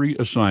every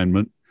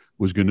assignment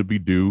was going to be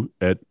due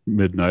at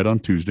midnight on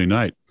Tuesday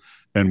night.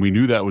 And we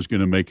knew that was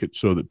going to make it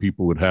so that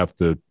people would have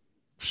to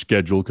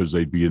schedule because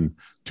they'd be in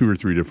 2 or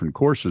 3 different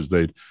courses.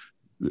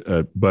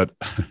 But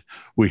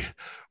we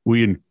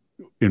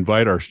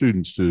invite our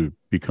students to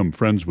become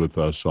friends with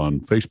us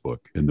on Facebook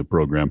in the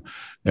program.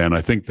 And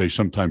I think they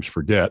sometimes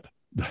forget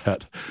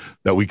that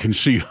we can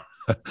see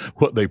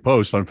what they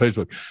post on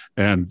Facebook.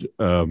 And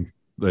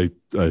I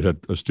had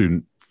a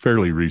student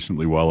fairly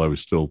recently, while I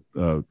was still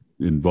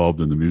involved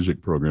in the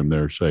music program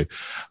there, say,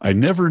 I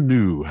never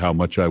knew how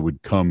much I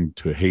would come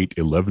to hate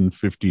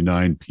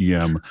 11:59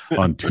 p.m.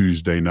 on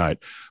Tuesday night,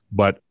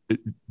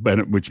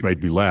 which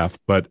made me laugh.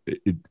 But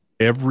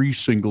every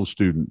single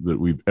student that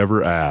we've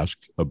ever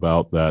asked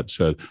about that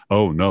said,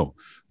 oh, no,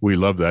 we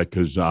love that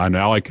because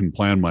now I can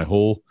plan my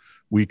whole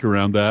week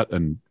around that.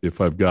 And if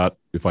I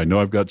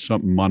know I've got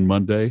something on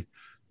Monday,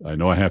 I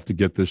know I have to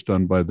get this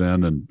done by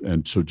then.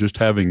 And so just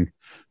having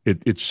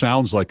it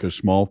sounds like a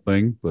small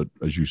thing, but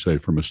as you say,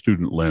 from a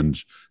student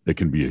lens, it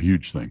can be a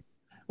huge thing.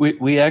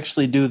 We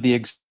actually do the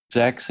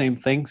exact same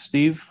thing,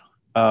 Steve.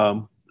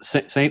 Same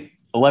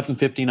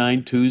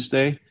 11:59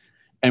 Tuesday.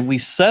 And we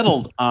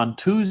settled on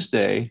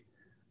Tuesday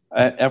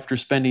after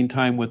spending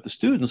time with the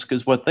students,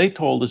 because what they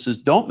told us is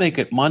don't make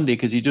it Monday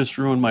because you just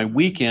ruined my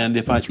weekend.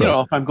 If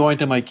if I'm going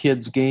to my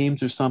kids'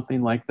 games or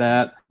something like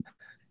that.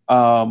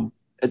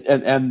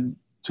 And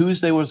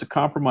Tuesday was a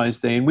compromise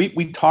day, and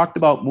we talked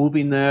about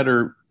moving that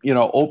or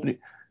opening.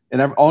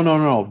 And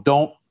no,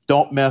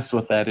 don't mess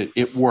with that.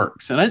 It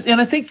works. And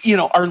I think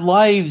our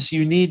lives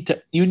you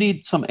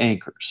need some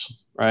anchors,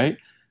 right?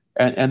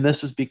 And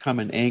this has become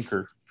an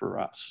anchor for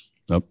us.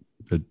 Yep,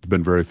 it's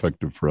been very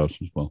effective for us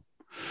as well.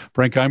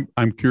 Frank,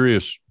 I'm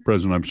curious,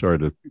 President. I'm sorry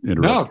to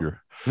interrupt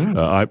here,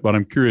 but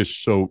I'm curious.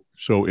 So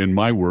in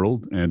my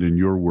world and in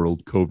your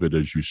world, COVID,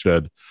 as you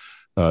said,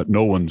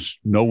 no one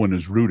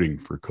is rooting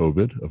for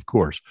COVID, of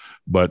course,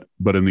 but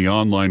in the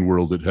online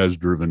world, it has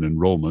driven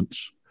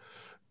enrollments.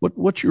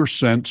 What's your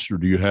sense, or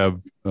do you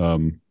have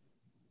an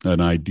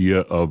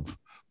idea of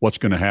what's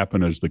going to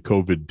happen as the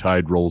COVID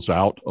tide rolls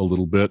out a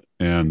little bit?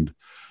 And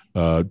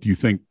do you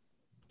think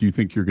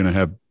you're going to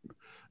have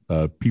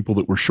people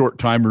that were short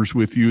timers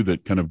with you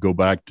that kind of go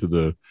back to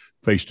the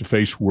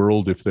face-to-face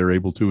world if they're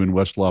able to in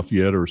West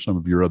Lafayette or some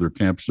of your other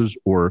campuses?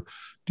 Or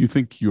do you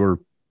think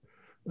your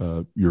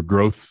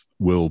growth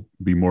will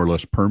be more or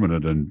less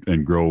permanent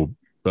and grow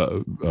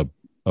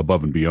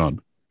above and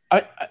beyond?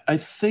 I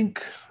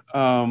think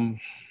what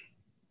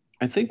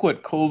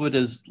COVID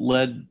has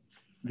led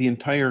the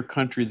entire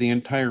country, the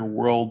entire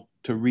world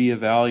to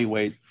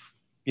reevaluate,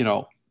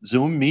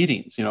 Zoom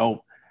meetings.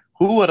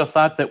 Who would have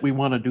thought that we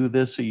want to do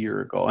this a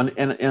year ago?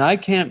 And I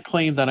can't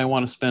claim that I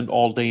want to spend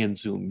all day in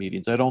Zoom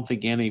meetings. I don't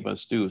think any of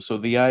us do. So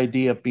the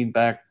idea of being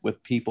back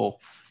with people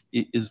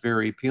is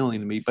very appealing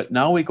to me. But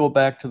now we go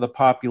back to the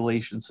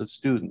populations of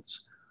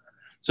students.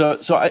 So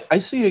I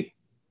see,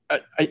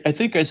 I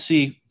think I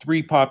see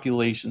three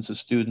populations of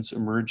students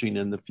emerging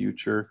in the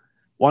future.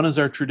 One is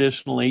our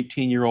traditional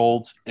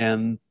 18-year-olds,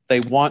 and they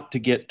want to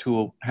get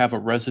to have a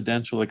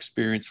residential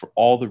experience for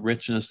all the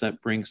richness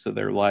that brings to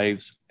their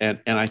lives.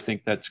 And I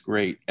think that's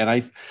great. And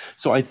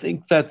I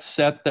think that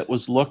set that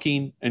was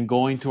looking and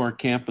going to our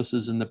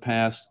campuses in the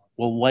past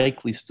will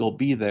likely still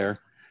be there.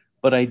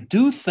 But I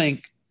do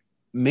think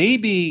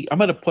maybe, I'm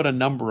going to put a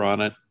number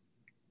on it,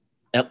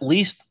 at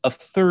least a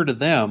third of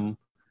them,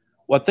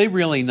 what they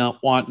really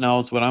want now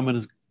is what I'm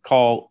going to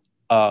call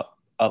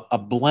a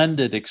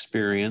blended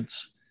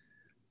experience,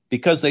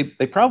 because they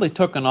probably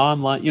took an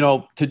online,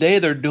 today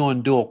they're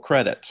doing dual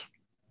credit.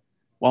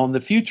 Well, in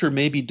the future,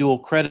 maybe dual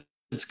credit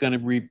is going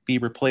to be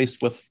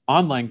replaced with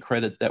online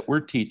credit that we're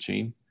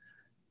teaching.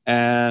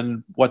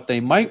 And what they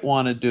might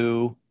want to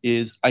do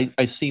is,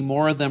 I see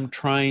more of them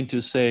trying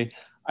to say,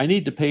 I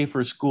need to pay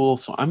for school,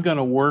 so I'm going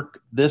to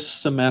work this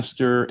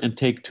semester and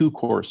take 2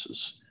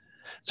 courses.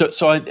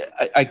 So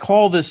I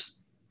call this,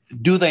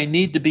 do they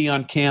need to be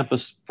on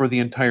campus for the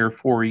entire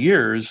 4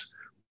 years?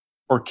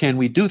 Or can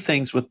we do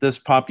things with this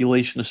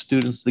population of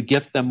students to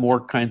get them more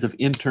kinds of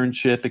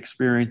internship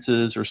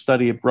experiences or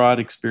study abroad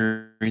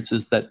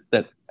experiences that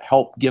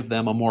help give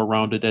them a more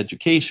rounded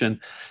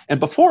education? And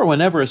before,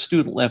 whenever a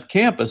student left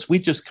campus, we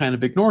just kind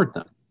of ignored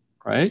them,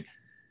 right?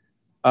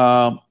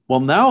 Well,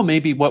 now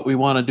maybe what we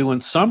want to do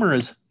in summer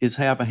is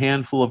have a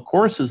handful of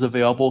courses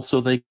available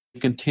so they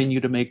continue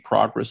to make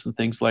progress and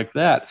things like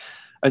that.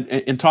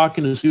 And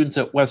talking to students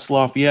at West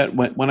Lafayette,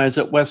 when I was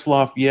at West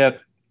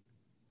Lafayette,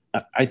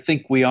 I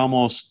think we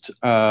almost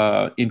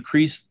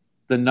increased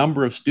the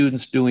number of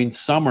students doing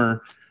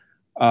summer.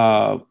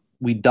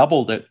 We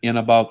doubled it in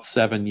about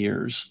 7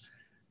 years.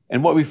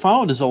 And what we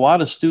found is a lot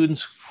of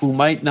students who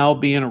might now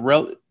be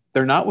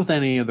they're not with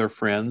any of their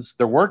friends,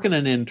 they're working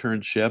an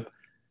internship,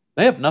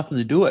 they have nothing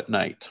to do at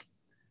night.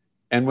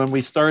 And when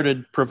we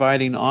started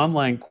providing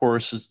online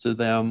courses to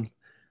them,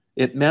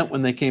 it meant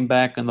when they came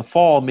back in the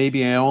fall,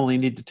 maybe I only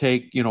need to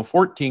take,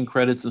 14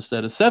 credits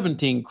instead of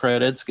 17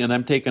 credits, and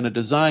I'm taking a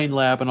design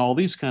lab and all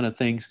these kind of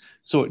things.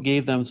 So it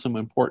gave them some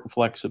important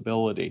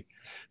flexibility.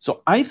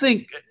 So I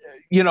think,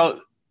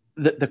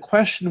 the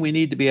question we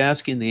need to be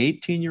asking the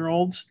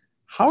 18-year-olds,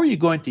 how are you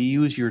going to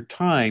use your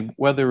time,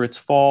 whether it's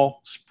fall,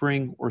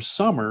 spring, or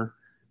summer,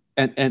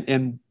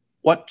 and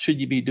what should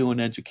you be doing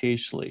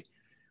educationally?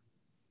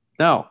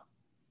 Now,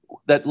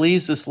 that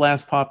leaves this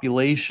last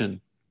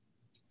population.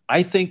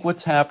 I think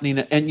what's happening,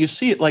 and you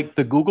see it like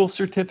the Google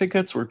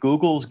certificates, where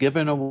Google's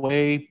given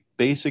away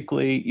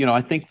basically,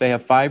 I think they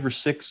have 5 or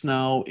 6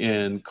 now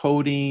in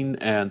coding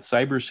and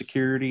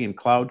cybersecurity and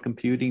cloud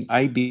computing.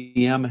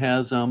 IBM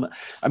has them.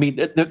 I mean,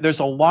 there's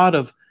a lot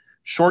of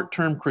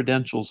short-term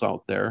credentials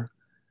out there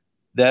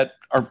that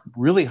are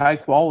really high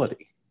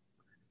quality.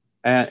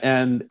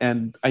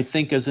 And I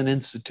think as an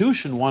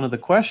institution, one of the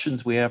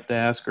questions we have to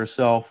ask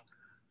ourselves,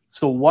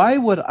 so why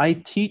would I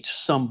teach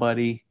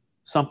somebody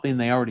something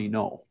they already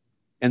know?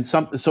 And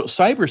so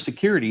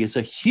cybersecurity is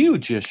a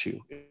huge issue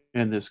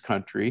in this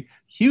country,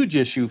 huge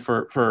issue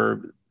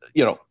for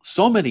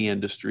so many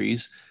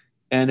industries.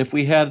 And if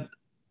we had,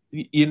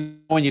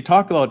 when you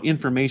talk about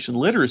information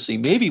literacy,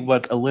 maybe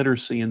what a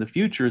literacy in the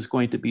future is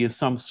going to be is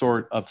some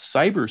sort of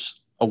cyber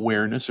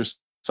awareness or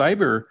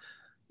cyber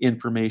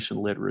information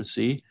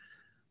literacy.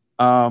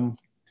 But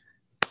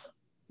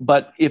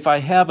if I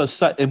have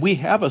and we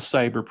have a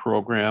cyber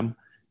program,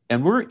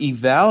 and we're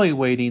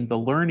evaluating the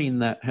learning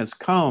that has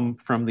come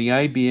from the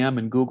IBM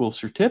and Google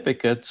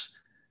certificates,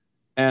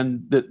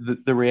 and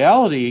the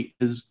reality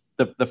is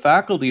the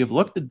faculty have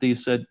looked at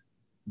these, said,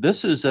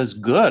 this is as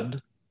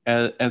good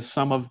as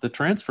some of the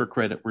transfer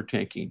credit we're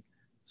taking.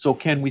 So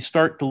can we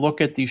start to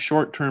look at these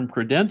short-term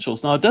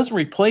credentials? Now, it doesn't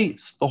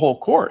replace the whole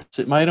course.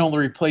 It might only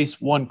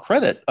replace 1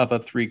 credit of a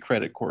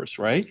 3-credit course,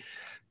 right?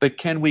 But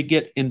can we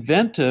get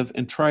inventive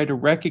and try to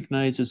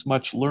recognize as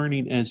much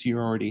learning as you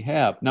already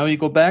have? Now you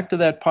go back to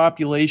that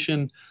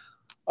population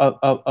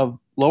of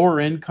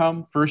lower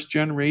income, first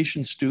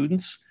generation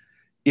students.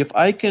 If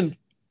I can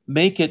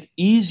make it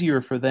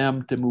easier for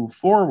them to move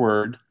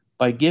forward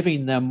by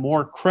giving them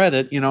more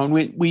credit, and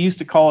we used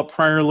to call it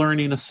prior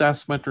learning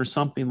assessment or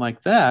something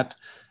like that.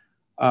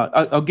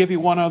 I'll give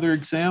you one other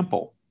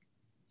example.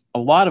 A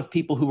lot of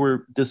people who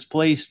were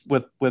displaced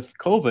with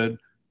COVID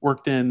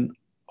worked in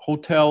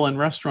hotel and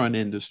restaurant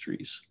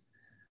industries.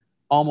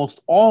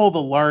 Almost all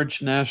the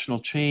large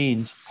national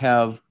chains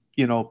have,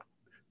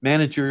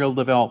 managerial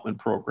development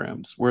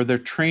programs where they're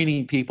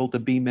training people to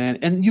be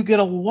and you get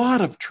a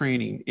lot of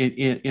training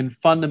in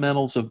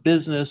fundamentals of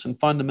business and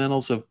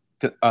fundamentals of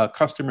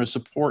customer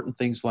support and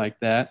things like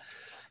that.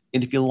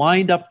 And if you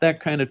lined up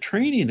that kind of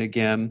training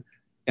again,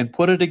 and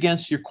put it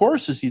against your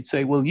courses, you'd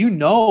say, well, you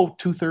know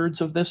 2/3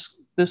 of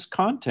this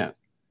content.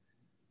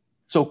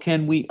 So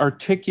can we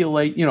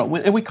articulate,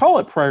 and we call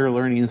it prior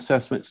learning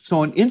assessment.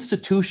 So an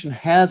institution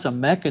has a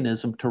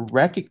mechanism to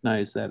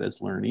recognize that as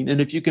learning.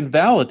 And if you can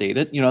validate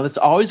it, that's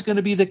always going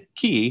to be the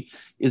key.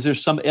 Is there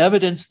some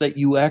evidence that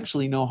you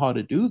actually know how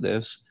to do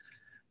this?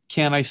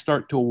 Can I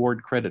start to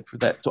award credit for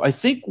that? So I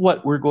think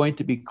what we're going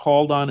to be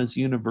called on as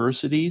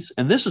universities,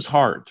 and this is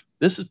hard.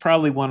 This is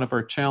probably one of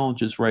our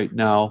challenges right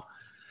now.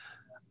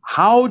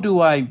 How do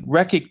I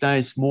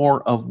recognize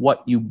more of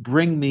what you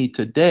bring me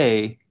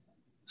today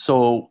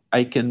so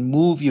I can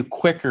move you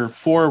quicker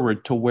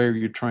forward to where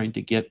you're trying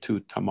to get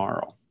to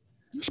tomorrow?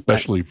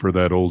 Especially for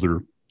that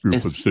older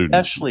group of students.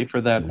 Especially for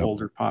that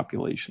older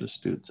population of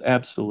students.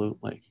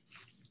 Absolutely.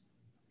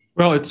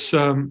 Well, it's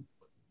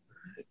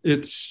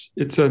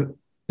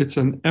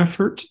an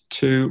effort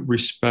to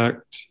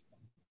respect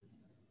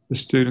the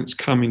students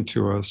coming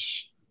to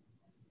us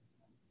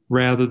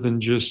rather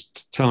than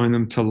just telling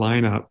them to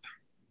line up.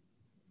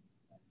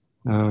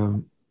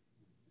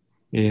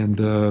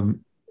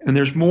 And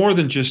there's more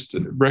than just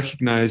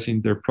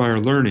recognizing their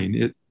prior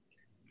learning.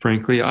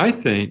 Frankly, I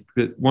think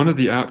that one of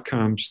the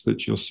outcomes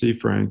that you'll see,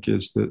 Frank,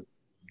 is that,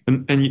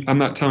 and I'm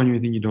not telling you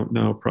anything you don't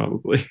know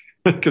probably,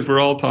 because we're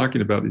all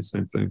talking about these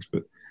same things,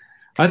 but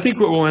I think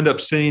what we'll end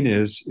up seeing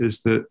is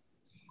that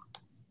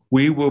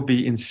we will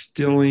be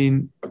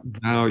instilling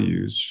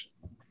values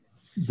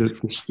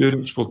that the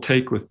students will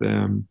take with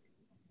them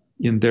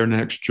in their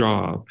next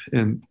job.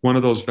 And one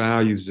of those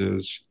values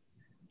is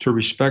to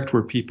respect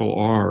where people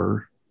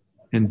are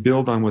and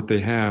build on what they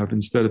have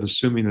instead of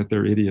assuming that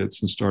they're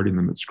idiots and starting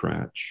them at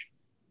scratch.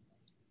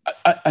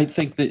 I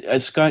think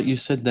that, Scott, you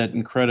said that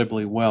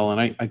incredibly well,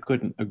 and I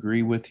couldn't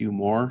agree with you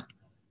more.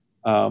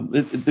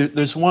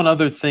 There's one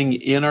other thing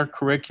in our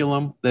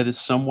curriculum that is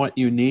somewhat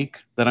unique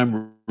that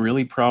I'm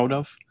really proud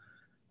of.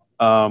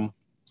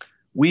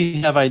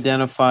 We have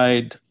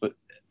identified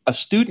a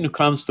student who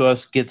comes to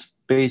us gets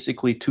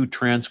basically 2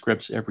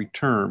 transcripts every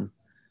term.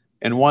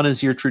 And one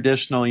is your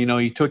traditional,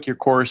 you took your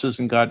courses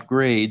and got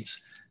grades.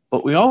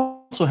 But we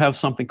also have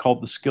something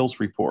called the skills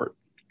report.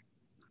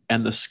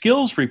 And the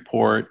skills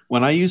report,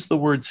 when I use the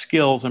word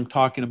skills, I'm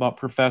talking about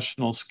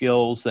professional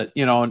skills that,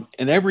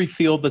 in every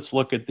field that's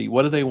looked at,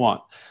 what do they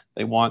want?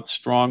 They want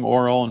strong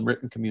oral and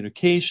written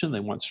communication. They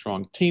want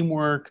strong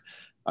teamwork,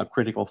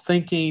 critical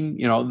thinking,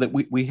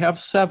 that we have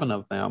 7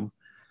 of them.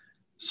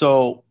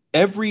 So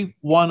every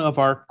one of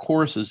our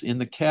courses in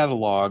the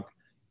catalog,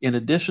 in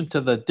addition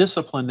to the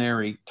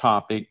disciplinary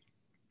topic,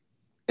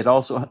 it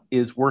also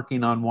is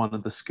working on one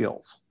of the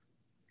skills.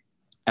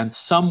 And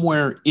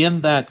somewhere in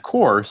that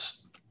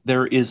course,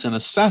 there is an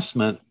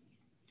assessment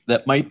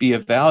that might be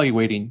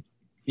evaluating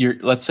your,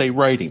 let's say,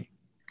 writing.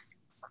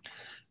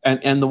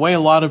 And the way a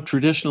lot of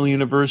traditional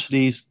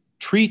universities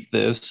treat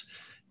this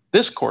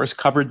course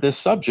covered this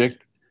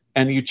subject,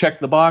 and you check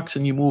the box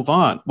and you move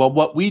on. Well,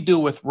 what we do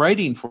with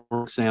writing, for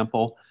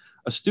example,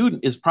 a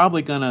student is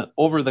probably going to,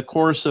 over the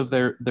course of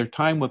their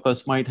time with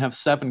us, might have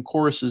 7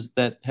 courses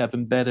that have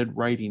embedded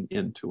writing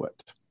into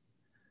it.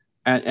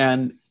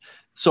 And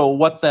so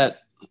what that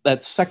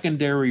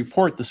secondary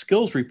report, the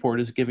skills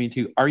report, is giving to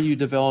you, are you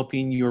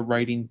developing your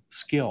writing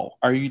skill?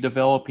 Are you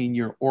developing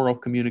your oral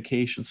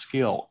communication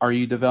skill? Are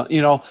you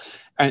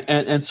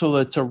and so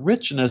it's a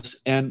richness.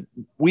 And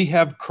we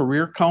have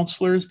career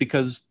counselors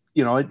because,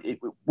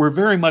 we're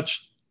very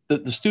much,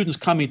 the students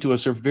coming to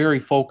us are very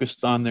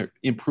focused on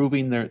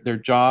improving their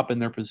job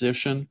and their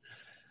position.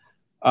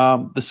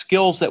 The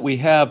skills that we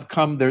have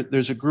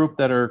there's a group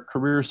that our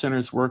career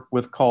centers work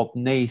with called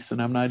NACE,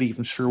 and I'm not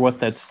even sure what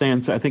that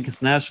stands for. I think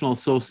it's National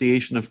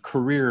Association of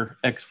Career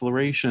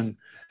Exploration.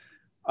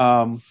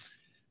 We're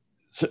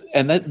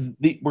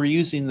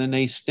using the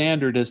NACE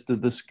standard as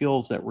the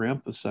skills that we're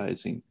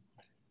emphasizing.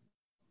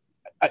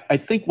 I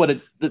think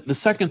the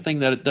second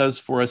thing that it does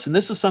for us, and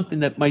this is something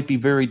that might be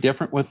very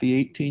different with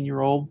the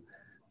 18-year-old.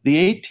 The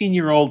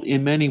 18-year-old,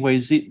 in many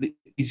ways,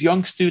 these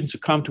young students who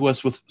come to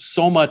us with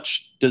so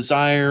much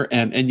desire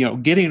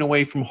and getting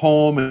away from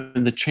home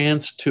and the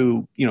chance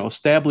to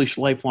establish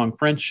lifelong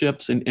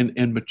friendships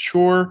and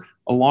mature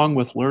along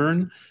with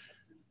learn.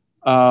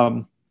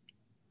 They're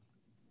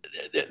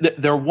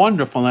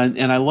wonderful,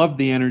 and I love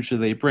the energy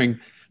they bring.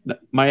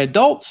 My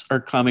adults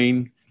are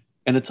coming,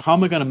 and it's how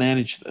am I going to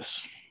manage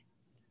this?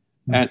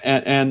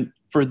 And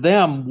for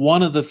them,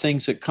 one of the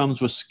things that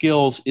comes with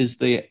skills is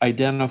they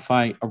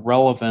identify a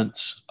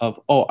relevance of,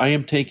 I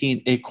am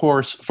taking a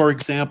course, for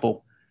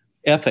example,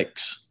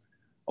 ethics.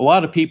 A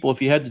lot of people,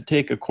 if you had to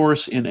take a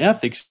course in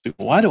ethics,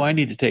 why do I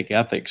need to take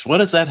ethics? What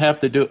does that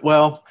have to do?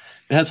 Well,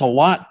 it has a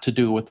lot to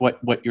do with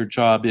what your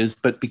job is,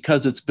 but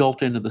because it's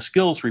built into the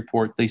skills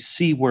report, they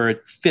see where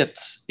it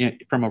fits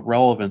from a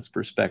relevance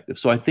perspective.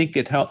 So I think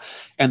it helps.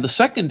 And the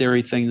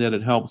secondary thing that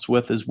it helps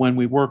with is when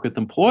we work with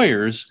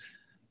employers,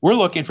 we're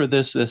looking for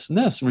this, this, and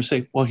this. And we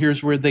say, well,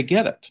 here's where they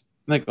get it.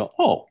 And they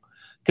go,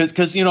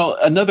 because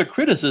another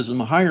criticism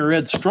higher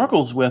ed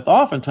struggles with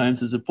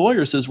oftentimes is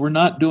employer says we're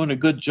not doing a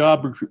good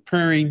job of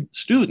preparing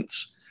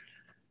students.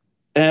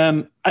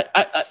 And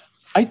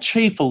I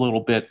chafe a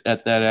little bit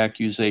at that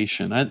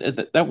accusation.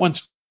 That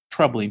one's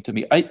troubling to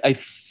me. I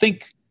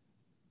think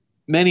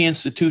many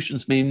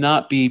institutions may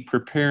not be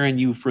preparing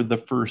you for the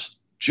first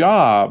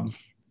job,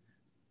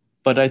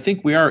 but I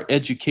think we are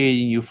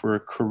educating you for a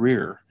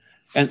career.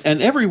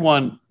 And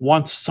everyone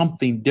wants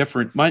something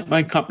different.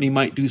 My company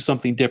might do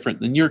something different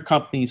than your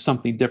company,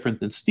 something different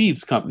than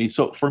Steve's company.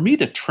 So for me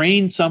to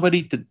train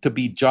somebody to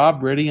be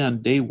job ready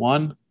on day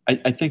one,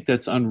 I think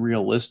that's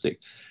unrealistic.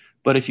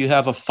 But if you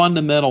have a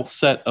fundamental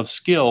set of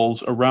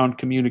skills around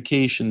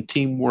communication,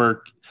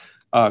 teamwork,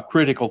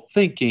 critical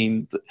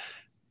thinking,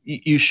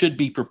 you should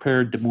be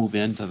prepared to move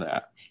into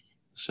that.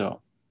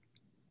 So,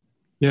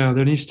 yeah,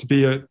 there needs to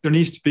be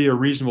a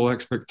reasonable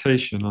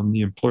expectation on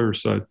the employer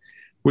side.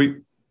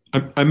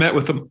 I met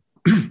with a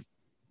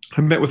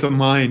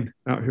mine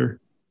out here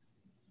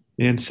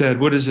and said,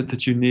 "What is it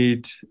that you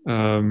need?"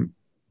 The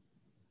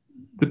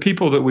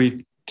people that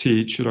we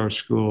teach at our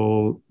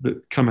school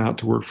that come out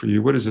to work for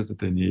you, what is it that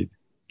they need?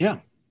 Yeah.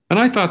 And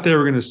I thought they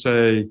were going to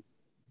say,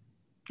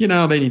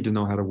 they need to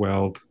know how to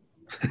weld.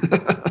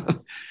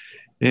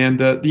 And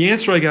the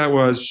answer I got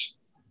was,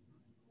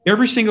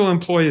 every single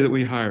employee that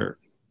we hire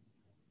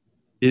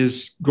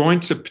is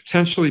going to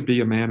potentially be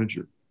a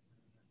manager.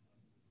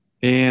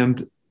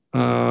 And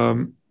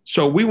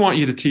so we want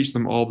you to teach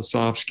them all the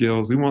soft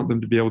skills. We want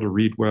them to be able to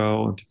read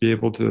well and to be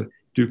able to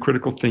do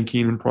critical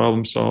thinking and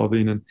problem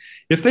solving. And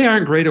if they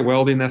aren't great at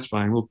welding, that's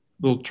fine.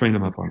 We'll train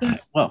them up on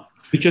that. Well,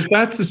 because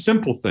that's the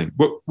simple thing.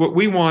 What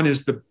we want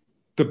is the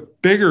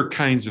bigger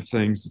kinds of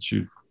things that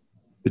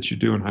you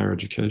do in higher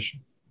education.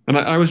 And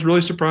I was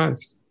really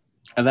surprised.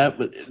 And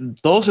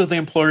those are the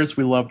employers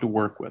we love to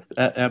work with.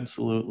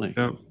 Absolutely.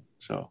 Yeah.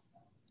 So,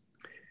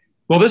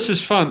 well, this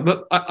is fun,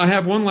 but I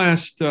have one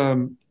last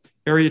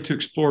area to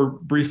explore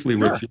briefly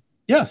with you.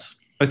 Yes.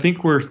 I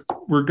think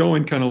we're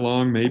going kind of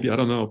long, maybe. I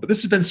don't know. But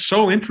this has been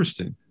so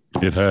interesting.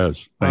 It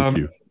has. Thank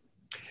you.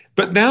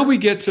 But now we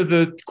get to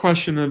the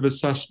question of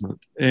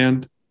assessment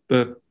and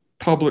the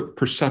public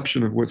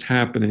perception of what's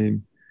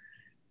happening.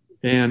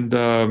 And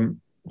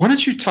why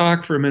don't you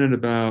talk for a minute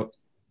about,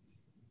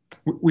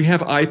 we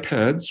have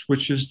IPEDS,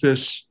 which is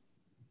this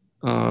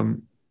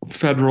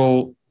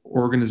federal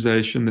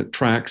organization that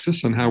tracks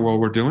us and how well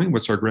we're doing.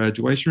 What's our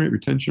graduation rate,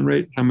 retention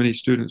rate, how many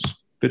students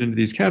fit into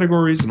these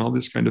categories, and all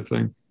this kind of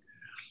thing.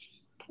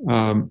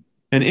 And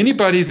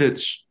anybody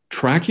that's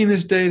tracking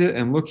this data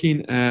and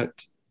looking at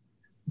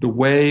the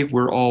way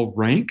we're all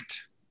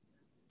ranked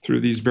through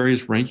these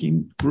various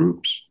ranking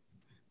groups,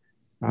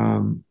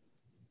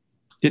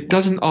 it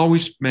doesn't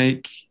always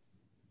make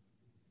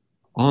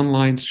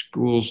online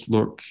schools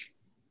look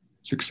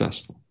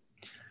successful.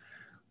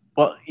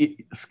 Well,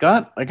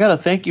 Scott, I got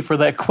to thank you for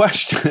that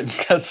question,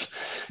 because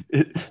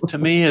to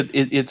me,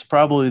 it's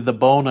probably the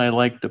bone I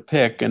like to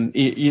pick. And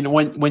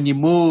when you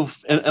move,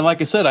 and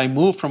like I said, I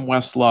moved from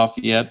West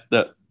Lafayette,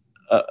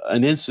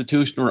 an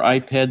institution where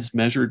IPEDS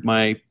measured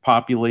my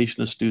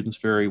population of students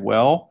very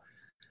well.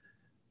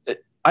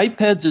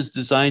 IPEDS is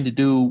designed to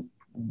do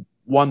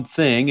one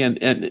thing,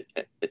 and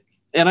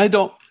I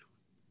don't.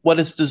 What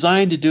it's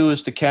designed to do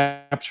is to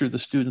capture the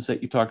students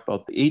that you talked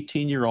about, the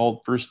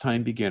 18-year-old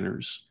first-time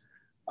beginners.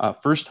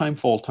 First-time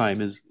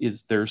full-time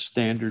is their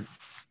standard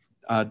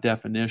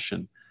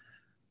definition.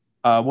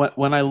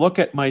 When I look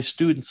at my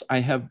students, I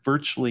have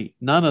virtually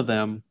none of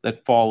them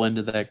that fall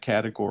into that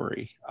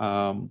category.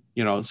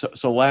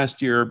 So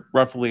last year,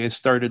 roughly, I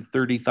started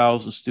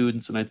 30,000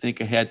 students, and I think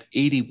I had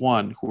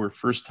 81 who were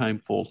first-time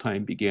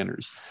full-time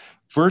beginners.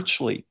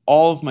 Virtually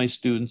all of my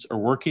students are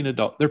working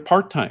adult. They're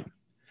part-time.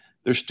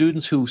 They're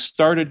students who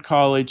started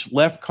college,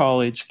 left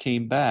college,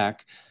 came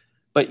back.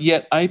 But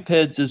yet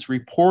IPEDS is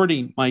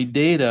reporting my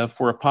data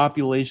for a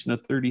population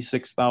of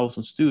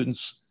 36,000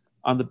 students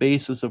on the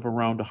basis of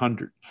around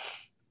 100.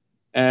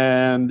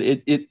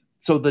 And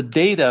so the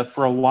data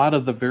for a lot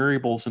of the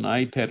variables in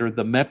IPED, or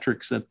the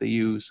metrics that they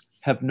use,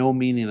 have no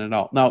meaning at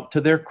all. Now,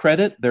 to their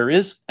credit, there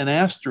is an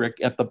asterisk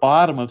at the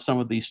bottom of some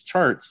of these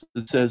charts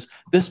that says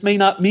this may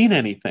not mean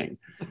anything.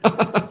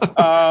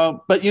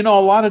 But a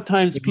lot of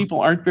times people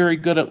aren't very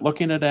good at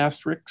looking at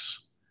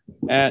asterisks.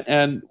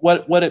 And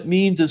what it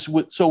means is,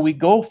 so we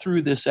go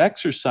through this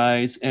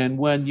exercise, and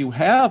when you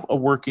have a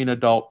working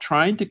adult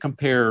trying to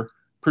compare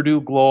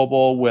Purdue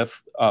Global with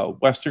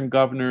Western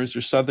Governors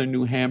or Southern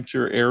New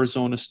Hampshire,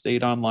 Arizona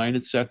State Online,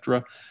 et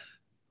cetera,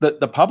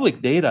 the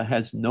public data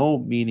has no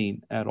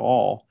meaning at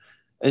all.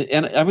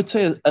 And I would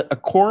say a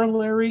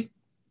corollary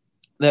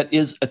that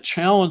is a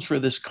challenge for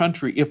this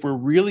country, if we're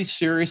really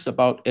serious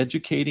about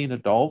educating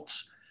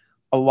adults,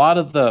 a lot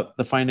of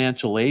the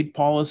financial aid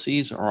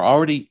policies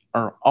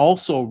are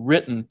also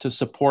written to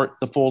support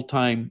the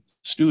full-time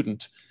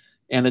student,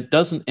 and it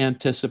doesn't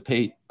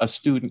anticipate a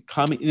student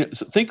coming.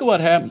 So think of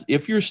what happens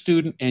if you're a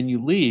student and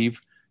you leave,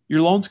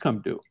 your loans come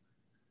due.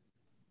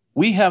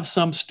 We have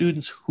some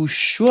students who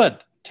should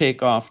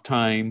take off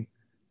time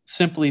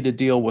simply to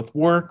deal with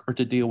work or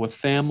to deal with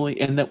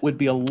family, and that would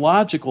be a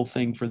logical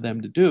thing for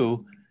them to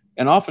do.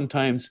 And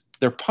oftentimes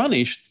they're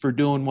punished for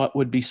doing what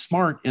would be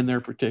smart in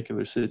their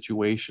particular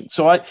situation.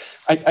 So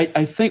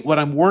I think what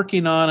I'm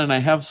working on, and I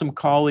have some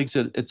colleagues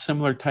at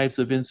similar types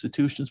of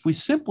institutions, we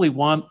simply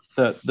want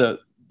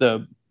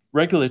the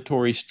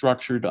regulatory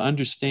structure to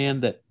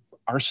understand that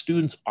our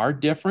students are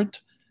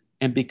different.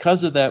 And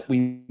because of that,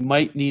 we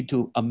might need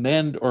to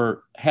amend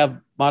or have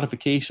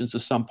modifications to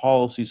some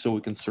policies so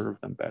we can serve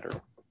them better.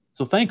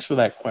 So thanks for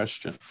that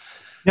question.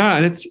 Yeah,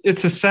 and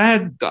it's a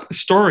sad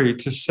story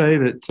to say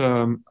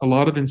that a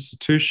lot of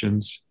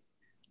institutions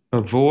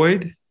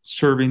avoid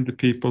serving the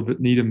people that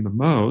need them the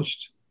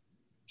most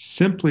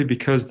simply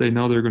because they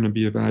know they're going to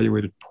be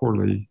evaluated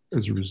poorly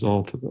as a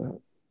result of that.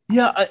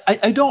 Yeah,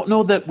 I don't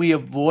know that we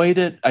avoid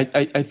it.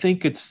 I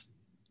think it's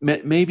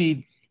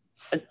maybe,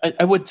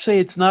 I would say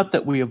it's not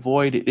that we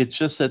avoid it. It's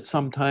just that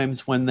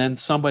sometimes when then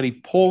somebody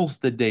pulls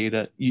the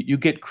data, you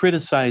get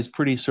criticized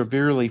pretty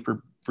severely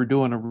for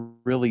doing a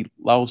really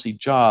lousy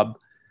job.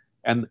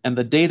 And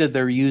the data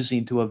they're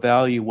using to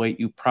evaluate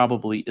you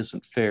probably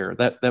isn't fair.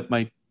 That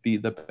might be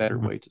the better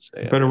way to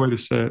say it. Better way to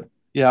say it.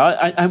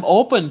 Yeah, I'm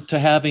open to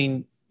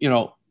having,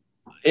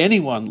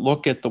 anyone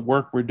look at the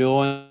work we're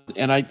doing,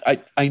 and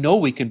I know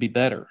we can be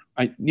better.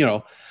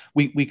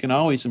 We can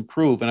always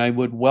improve, and I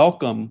would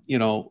welcome,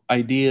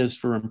 ideas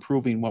for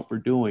improving what we're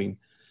doing.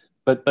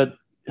 But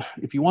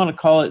if you want to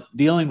call it,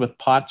 dealing with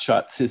pot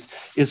shots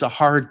is a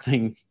hard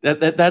thing.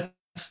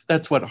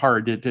 That's what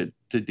hard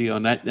to deal,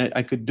 and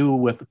I could do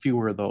with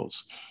fewer of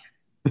those.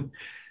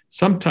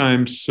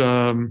 Sometimes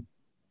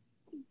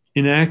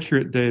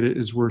inaccurate data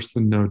is worse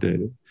than no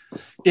data.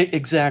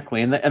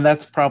 Exactly, and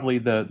that's probably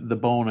the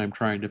bone I'm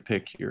trying to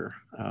pick here.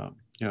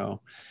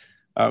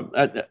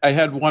 I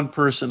had one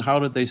person. How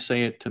did they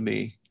say it to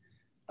me?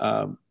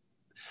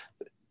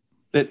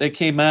 They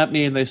came at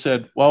me and they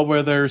said, "Well,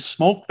 where there's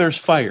smoke, there's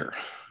fire."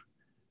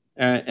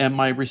 And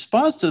my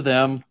response to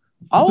them,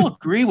 I'll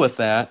agree with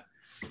that,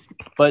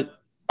 but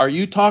are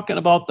you talking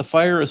about the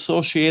fire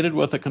associated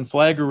with a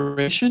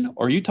conflagration,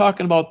 or are you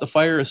talking about the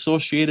fire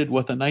associated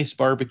with a nice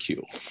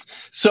barbecue?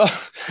 So,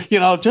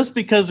 just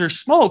because there's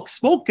smoke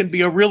can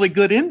be a really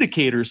good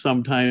indicator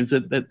sometimes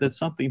that that's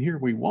something here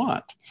we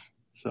want.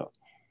 So,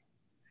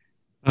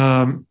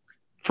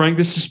 Frank,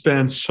 this has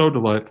been so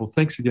delightful.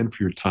 Thanks again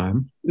for your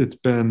time. It's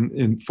been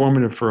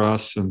informative for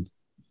us, and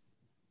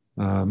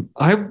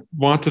I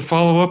want to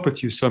follow up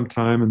with you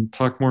sometime and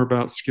talk more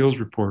about skills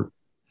report.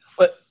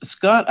 But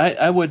Scott,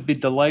 I would be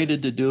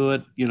delighted to do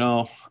it.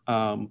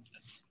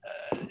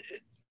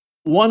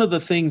 One of the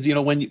things,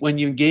 when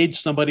you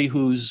engage somebody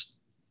who's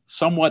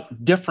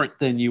somewhat different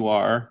than you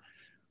are,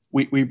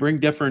 we bring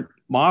different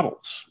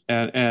models,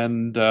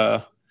 and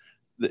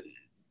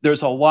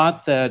there's a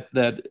lot that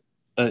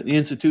an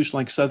institution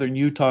like Southern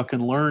Utah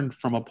can learn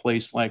from a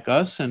place like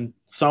us, and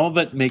some of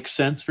it makes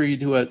sense for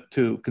you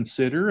to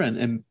consider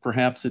and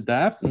perhaps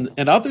adapt,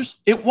 and others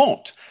it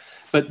won't.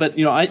 But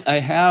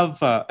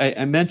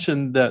I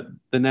mentioned that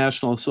the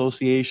National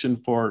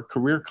Association for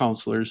Career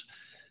Counselors,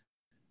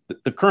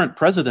 the current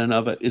president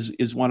of it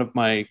is one of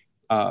my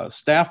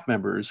staff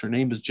members. Her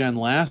name is Jen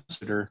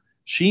Lassiter.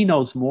 She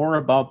knows more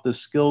about the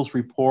skills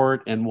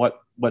report and what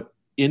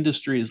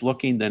industry is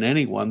looking than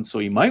anyone. So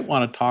you might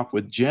want to talk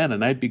with Jen,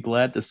 and I'd be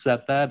glad to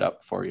set that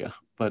up for you.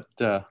 But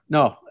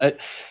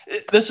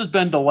this has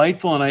been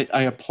delightful, and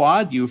I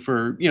applaud you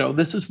for,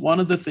 this is one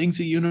of the things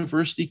a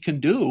university can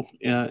do,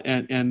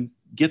 and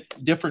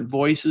get different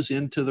voices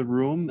into the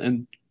room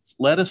and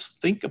let us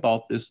think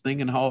about this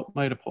thing and how it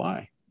might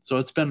apply. So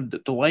it's been a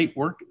delight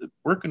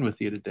working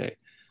with you today.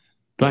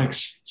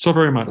 Thanks so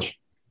very much.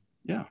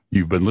 Yeah.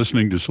 You've been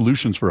listening to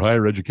Solutions for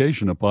Higher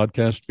Education, a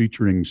podcast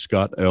featuring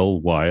Scott L.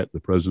 Wyatt,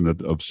 the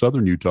president of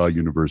Southern Utah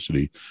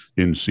University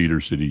in Cedar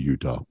City,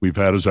 Utah. We've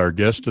had as our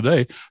guest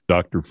today,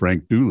 Dr.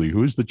 Frank Dooley,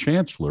 who is the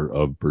chancellor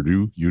of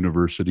Purdue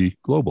University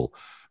Global.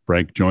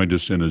 Frank joined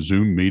us in a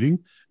Zoom meeting.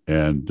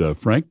 And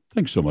Frank,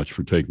 thanks so much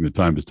for taking the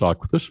time to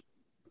talk with us.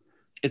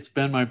 It's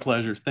been my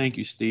pleasure. Thank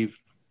you, Steve.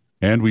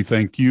 And we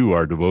thank you,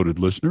 our devoted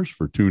listeners,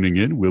 for tuning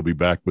in. We'll be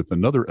back with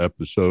another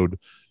episode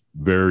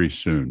very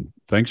soon.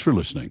 Thanks for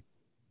listening.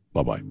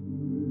 Bye-bye.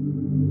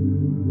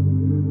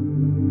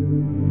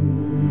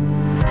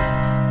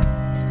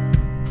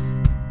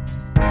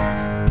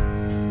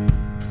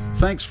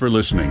 Thanks for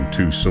listening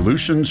to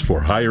Solutions for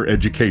Higher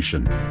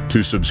Education.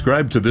 To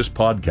subscribe to this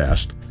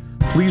podcast,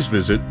 please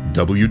visit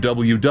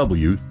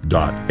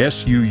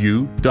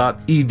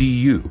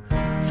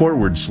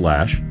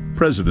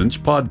www.suu.edu/President's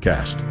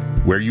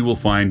Podcast, where you will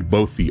find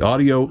both the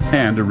audio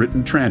and a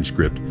written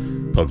transcript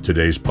of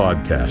today's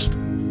podcast.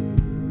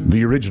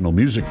 The original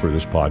music for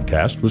this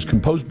podcast was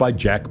composed by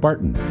Jack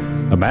Barton,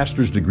 a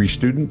master's degree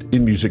student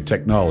in music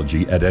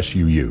technology at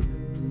SUU.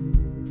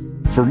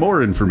 For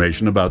more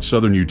information about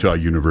Southern Utah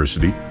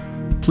University,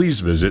 please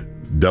visit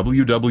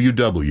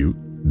www.suu.edu.